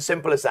winner. It's as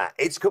simple as that.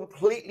 It's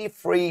completely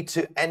free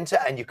to enter,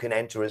 and you can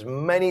enter as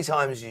many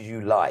times as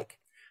you like,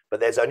 but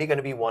there's only going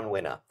to be one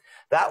winner.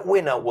 That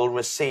winner will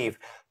receive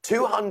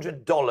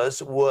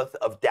 $200 worth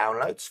of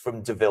downloads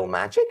from DeVille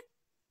Magic,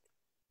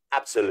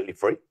 absolutely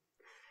free.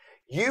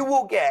 You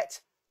will get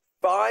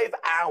 5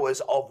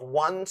 hours of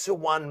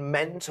one-to-one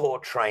mentor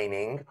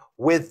training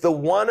with the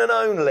one and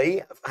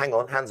only, hang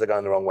on, hands are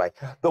going the wrong way,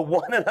 the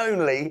one and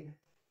only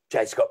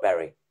J. Scott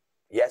Berry.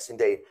 Yes,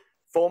 indeed.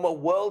 Former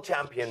world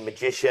champion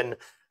magician,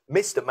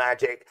 Mr.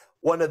 Magic,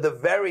 one of the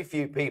very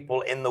few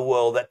people in the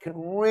world that can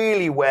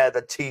really wear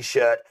the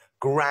T-shirt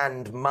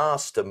Grand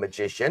Master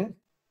Magician.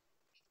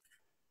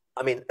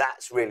 I mean,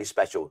 that's really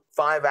special.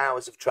 5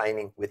 hours of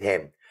training with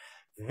him.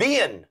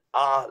 Vian,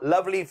 our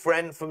lovely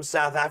friend from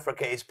South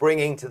Africa, is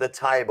bringing to the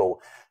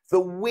table. The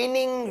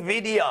winning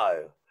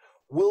video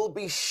will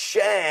be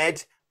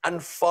shared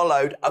and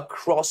followed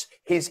across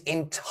his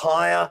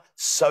entire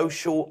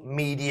social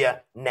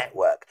media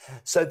network.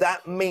 So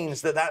that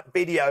means that that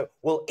video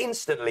will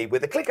instantly,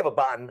 with a click of a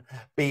button,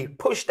 be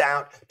pushed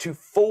out to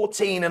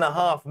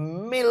 14.5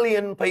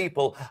 million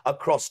people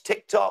across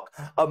TikTok,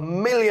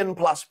 1 million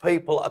plus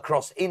people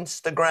across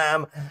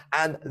Instagram,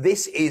 and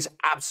this is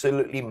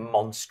absolutely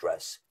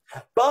monstrous.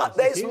 But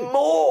there's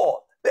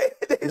more.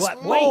 There's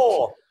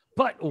more. Wait.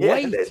 But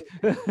wait.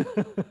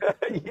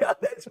 Yeah,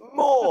 there's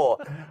more.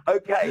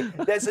 Okay,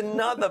 there's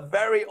another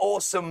very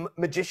awesome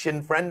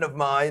magician friend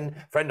of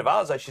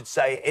ours, I should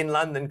say, in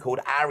London called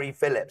Ari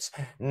Phillips.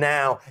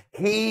 Now,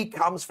 he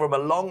comes from a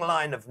long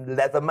line of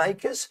leather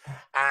makers,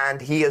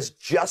 and he has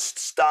just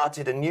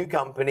started a new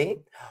company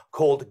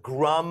called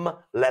Grum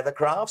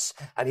Leathercrafts,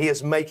 and he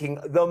is making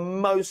the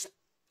most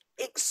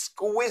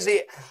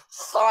exquisite,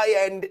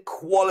 high-end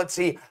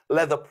quality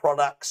leather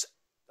products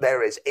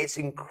there is. It's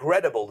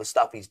incredible the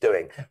stuff he's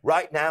doing.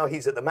 Right now,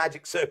 he's at the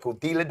Magic Circle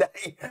Dealer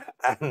Day,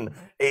 and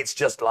it's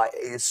just like,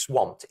 it's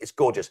swamped. It's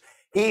gorgeous.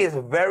 He is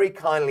very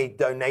kindly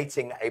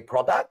donating a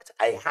product,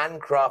 a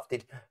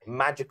handcrafted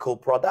magical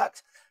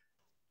product.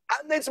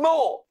 And there's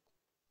more.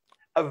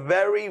 A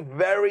very,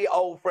 very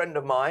old friend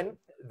of mine,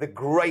 the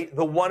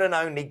one and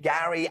only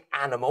Gary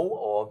Animal,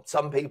 or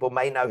some people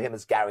may know him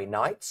as Gary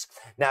Knights.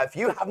 Now, if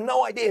you have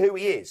no idea who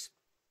he is,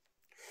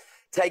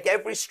 take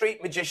every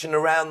street magician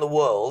around the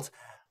world,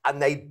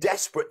 and they're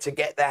desperate to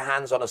get their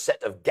hands on a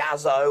set of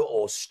Gazo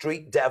or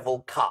Street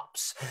Devil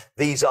cups.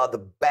 These are the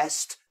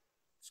best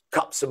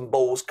cups and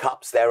balls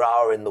cups there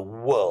are in the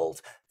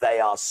world. They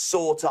are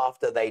sought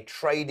after. They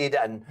traded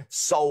and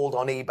sold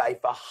on eBay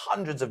for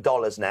hundreds of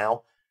dollars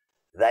now.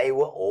 They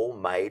were all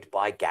made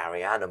by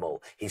Gary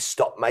Animal. He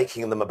stopped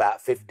making them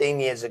about 15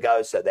 years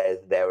ago, so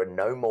there are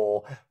no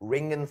more.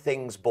 Ring and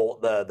Things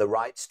bought the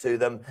rights to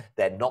them.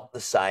 They're not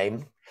the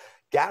same.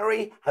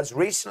 Gary has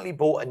recently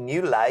bought a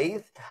new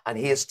lathe, and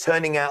he is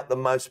turning out the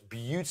most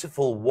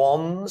beautiful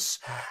wands.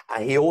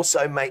 And he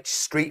also makes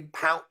street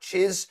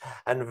pouches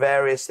and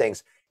various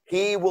things.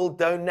 He will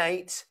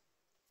donate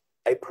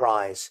a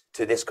prize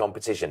to this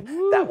competition.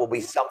 Woo. That will be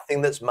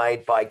something that's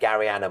made by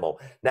Gary Animal.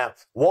 Now,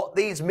 what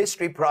these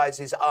mystery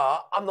prizes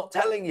are, I'm not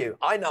telling you.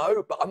 I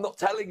know, but I'm not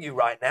telling you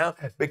right now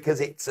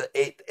because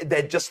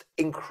they're just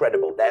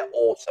incredible. They're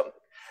awesome.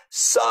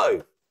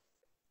 So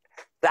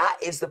that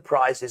is the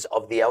prizes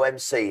of the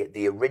OMC,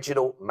 the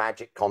original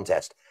Magic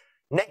Contest.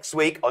 Next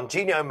week on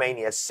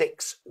Genomania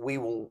 6, we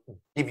will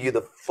give you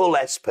the full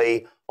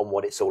SP on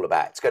what it's all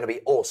about. It's going to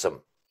be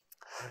awesome.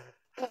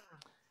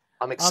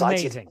 I'm excited.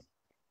 Amazing.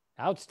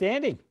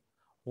 Outstanding.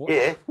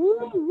 Yeah.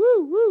 Woo,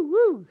 woo, woo,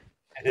 woo.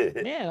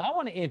 Man, I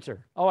want to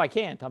enter. Oh, I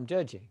can't. I'm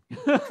judging.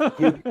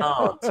 You can't.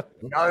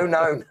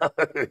 No.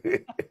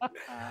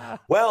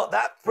 Well,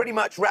 that pretty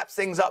much wraps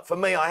things up for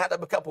me. I had a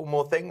couple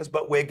more things,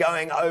 but we're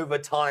going over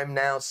time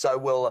now, so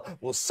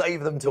we'll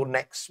save them till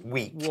next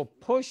week. We'll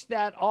push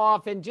that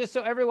off, and just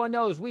so everyone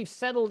knows, we've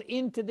settled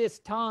into this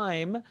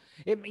time.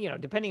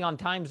 Depending on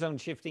time zone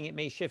shifting, it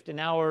may shift an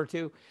hour or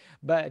two,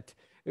 but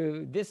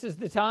this is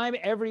the time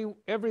every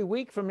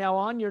week from now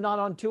on. You're not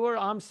on tour.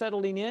 I'm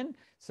settling in.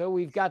 So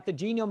we've got the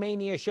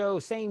Genomania show,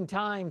 same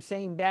time,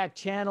 same bat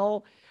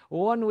channel,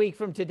 1 week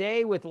from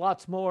today with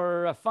lots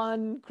more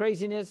fun,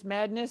 craziness,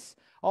 madness.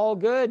 All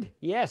good.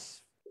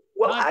 Yes.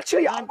 Well,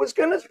 actually, I was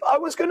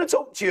gonna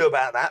talk to you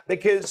about that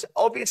because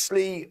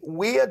obviously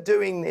we are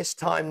doing this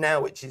time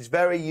now, which is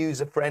very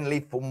user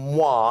friendly for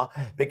moi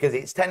because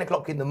it's 10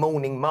 o'clock in the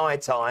morning my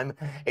time.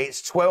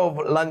 It's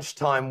 12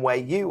 lunchtime where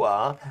you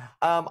are.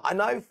 I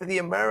know for the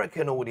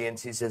American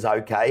audiences is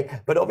okay,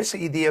 but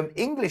obviously the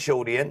English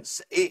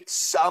audience,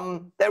 it's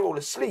they're all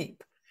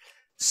asleep.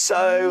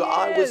 So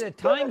yeah, the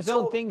time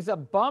zone thing's a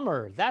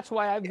bummer. That's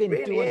why I've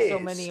been doing so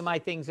many of my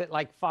things at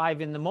like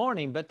 5 in the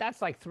morning, but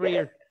that's like 3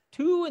 or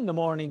 2 in the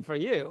morning for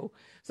you.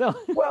 So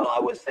well, I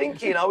was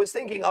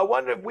thinking, I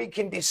wonder if we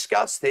can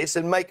discuss this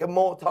and make a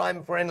more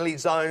time-friendly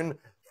zone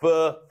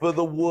for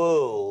the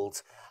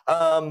world.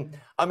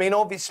 I mean,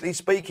 obviously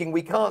speaking,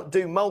 we can't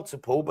do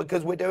multiple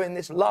because we're doing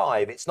this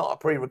live. It's not a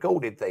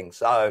pre-recorded thing.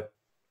 So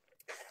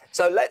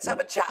let's have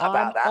a chat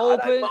about that.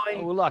 Open. I don't mind.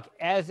 Oh, look,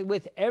 as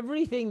with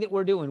everything that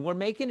we're doing, we're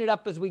making it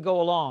up as we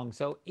go along.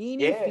 So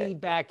any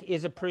feedback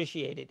is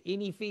appreciated.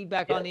 Any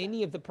feedback on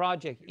any of the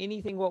project,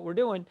 anything what we're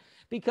doing,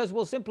 because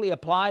we'll simply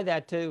apply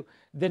that to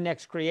the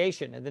next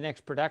creation and the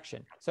next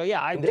production. So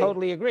yeah, I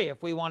totally agree.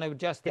 If we want to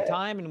adjust the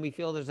time and we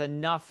feel there's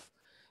enough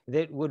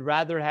that would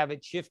rather have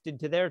it shifted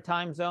to their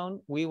time zone,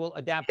 we will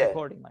adapt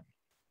accordingly.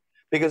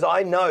 Because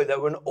I know there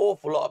were an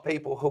awful lot of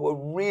people who were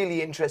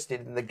really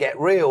interested in the Get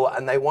Real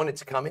and they wanted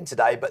to come in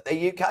today, but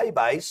they're UK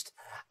based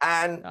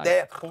and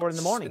they're 4 in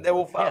the morning. They're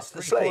all fast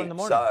asleep. 4 in the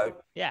morning. So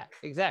yeah,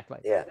 exactly.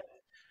 Yeah.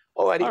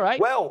 Alrighty. All right.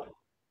 Well,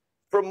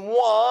 from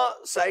moi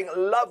saying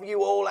love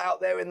you all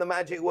out there in the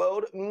magic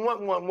world.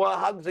 Mwah, mwah, mwah,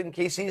 hugs and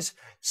kisses.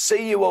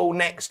 See you all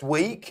next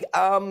week.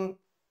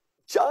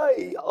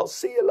 Jay, I'll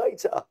see you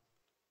later.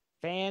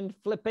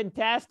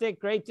 Fan-flippin-tastic.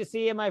 Great to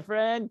see you, my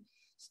friend.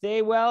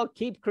 Stay well.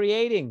 Keep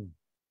creating.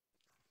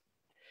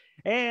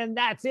 And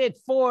that's it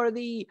for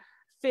the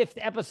 5th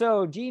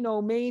episode,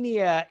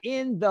 Genomania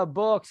in the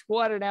books.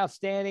 What an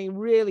outstanding,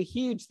 really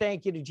huge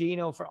thank you to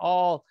Geno for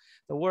all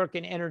the work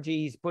and energy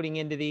he's putting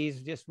into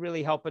these, just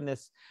really helping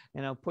us,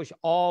 push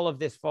all of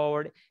this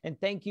forward. And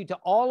thank you to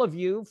all of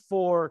you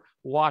for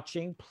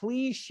watching.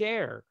 Please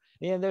share.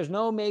 There's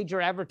no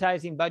major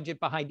advertising budget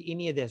behind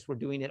any of this. We're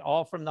doing it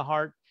all from the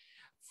heart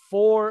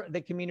for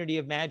the community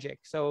of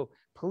magic. So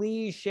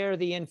please share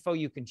the info.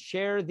 You can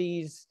share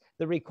these.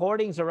 The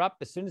recordings are up.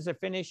 As soon as they're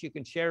finished, you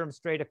can share them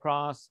straight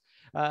across.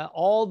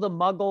 All the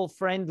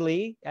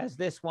Muggle-friendly, as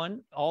this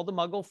one, all the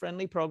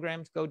Muggle-friendly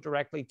programs go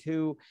directly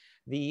to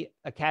the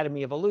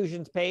Academy of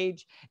Illusions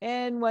page.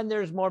 And when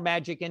there's more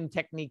magic and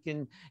technique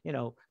and,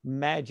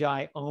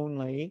 magi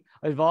only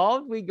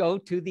involved, we go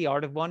to the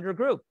Art of Wonder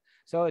group.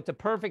 So it's a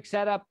perfect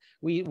setup.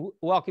 We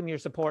welcome your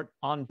support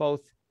on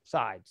both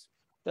sides.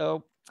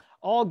 So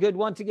all good.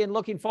 Once again,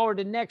 looking forward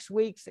to next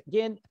week's.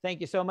 Again,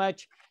 thank you so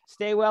much.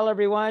 Stay well,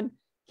 everyone.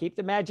 Keep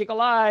the magic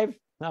alive.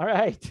 All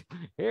right,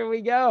 here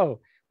we go.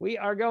 We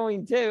are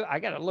going to, I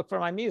got to look for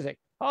my music.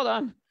 Hold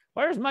on.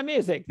 Where's my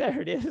music? There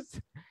it is.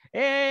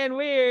 And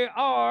we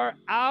are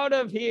out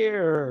of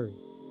here.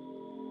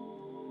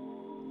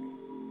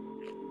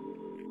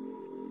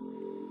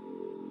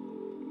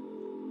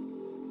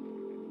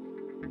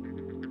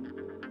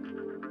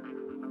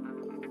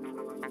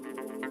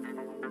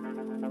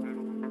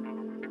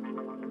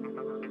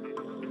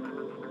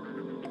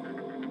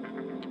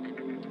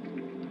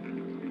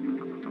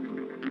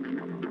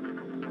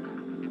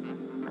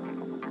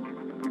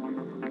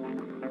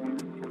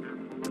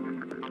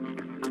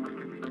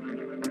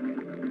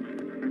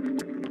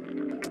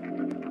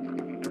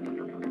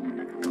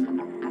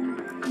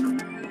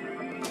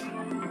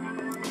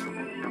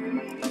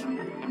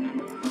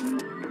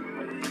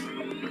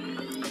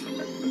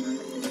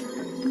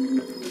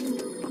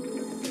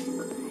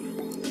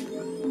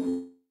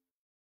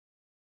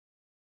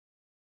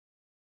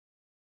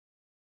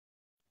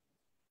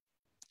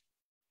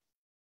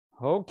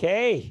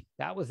 Okay,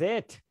 that was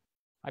it.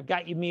 I've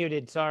got you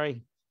muted.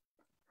 Sorry.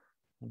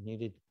 I'm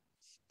muted.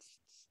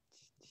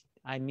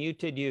 I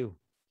muted you.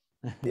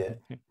 Yeah.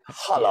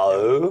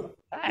 Hello.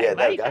 Hey,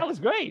 mate, that was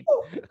great.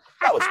 Oh,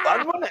 that was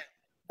fun, wasn't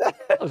it?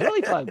 That was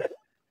really fun.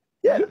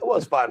 Yeah, it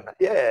was fun.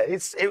 Yeah,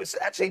 it was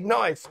actually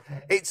nice.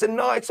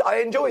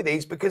 I enjoy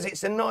these because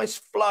it's a nice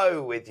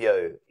flow with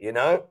you, you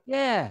know?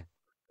 Yeah,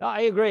 no,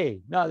 I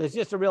agree. No, there's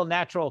just a real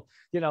natural,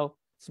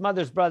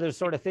 Smothers Brothers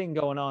sort of thing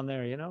going on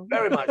there,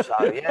 Very much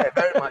so. Yeah,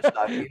 very much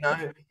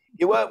so.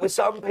 You work with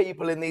some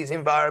people in these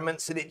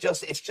environments and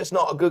it's just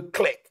not a good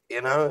click,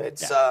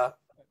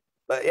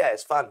 but yeah,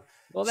 it's fun.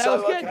 Well, that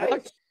was good. Okay.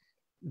 Look,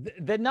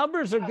 the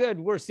numbers are good.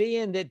 We're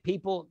seeing that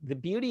the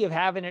beauty of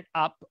having it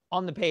up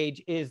on the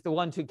page is the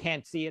ones who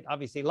can't see it,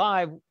 obviously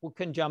live,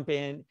 can jump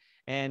in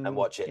and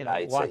watch it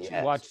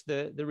later, watch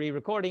the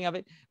re-recording of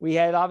it. We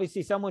had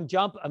obviously someone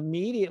jump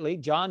immediately.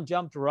 John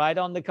jumped right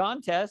on the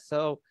contest.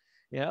 So,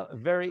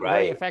 very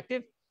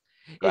effective.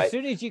 Great. As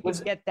soon as you can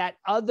get that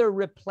other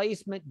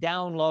replacement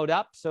download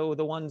up, so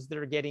the ones that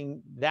are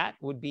getting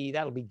that'll be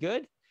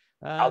good.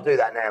 I'll do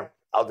that now.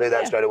 I'll do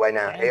that straight away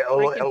now.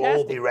 It'll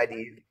all be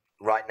ready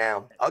right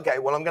now. Okay,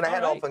 well, I'm going to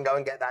head off and go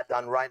and get that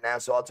done right now.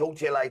 So I'll talk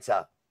to you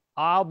later.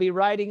 I'll be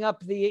writing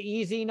up the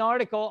e-zine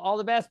article. All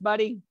the best,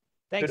 buddy.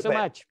 Thanks so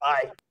much.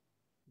 Bye.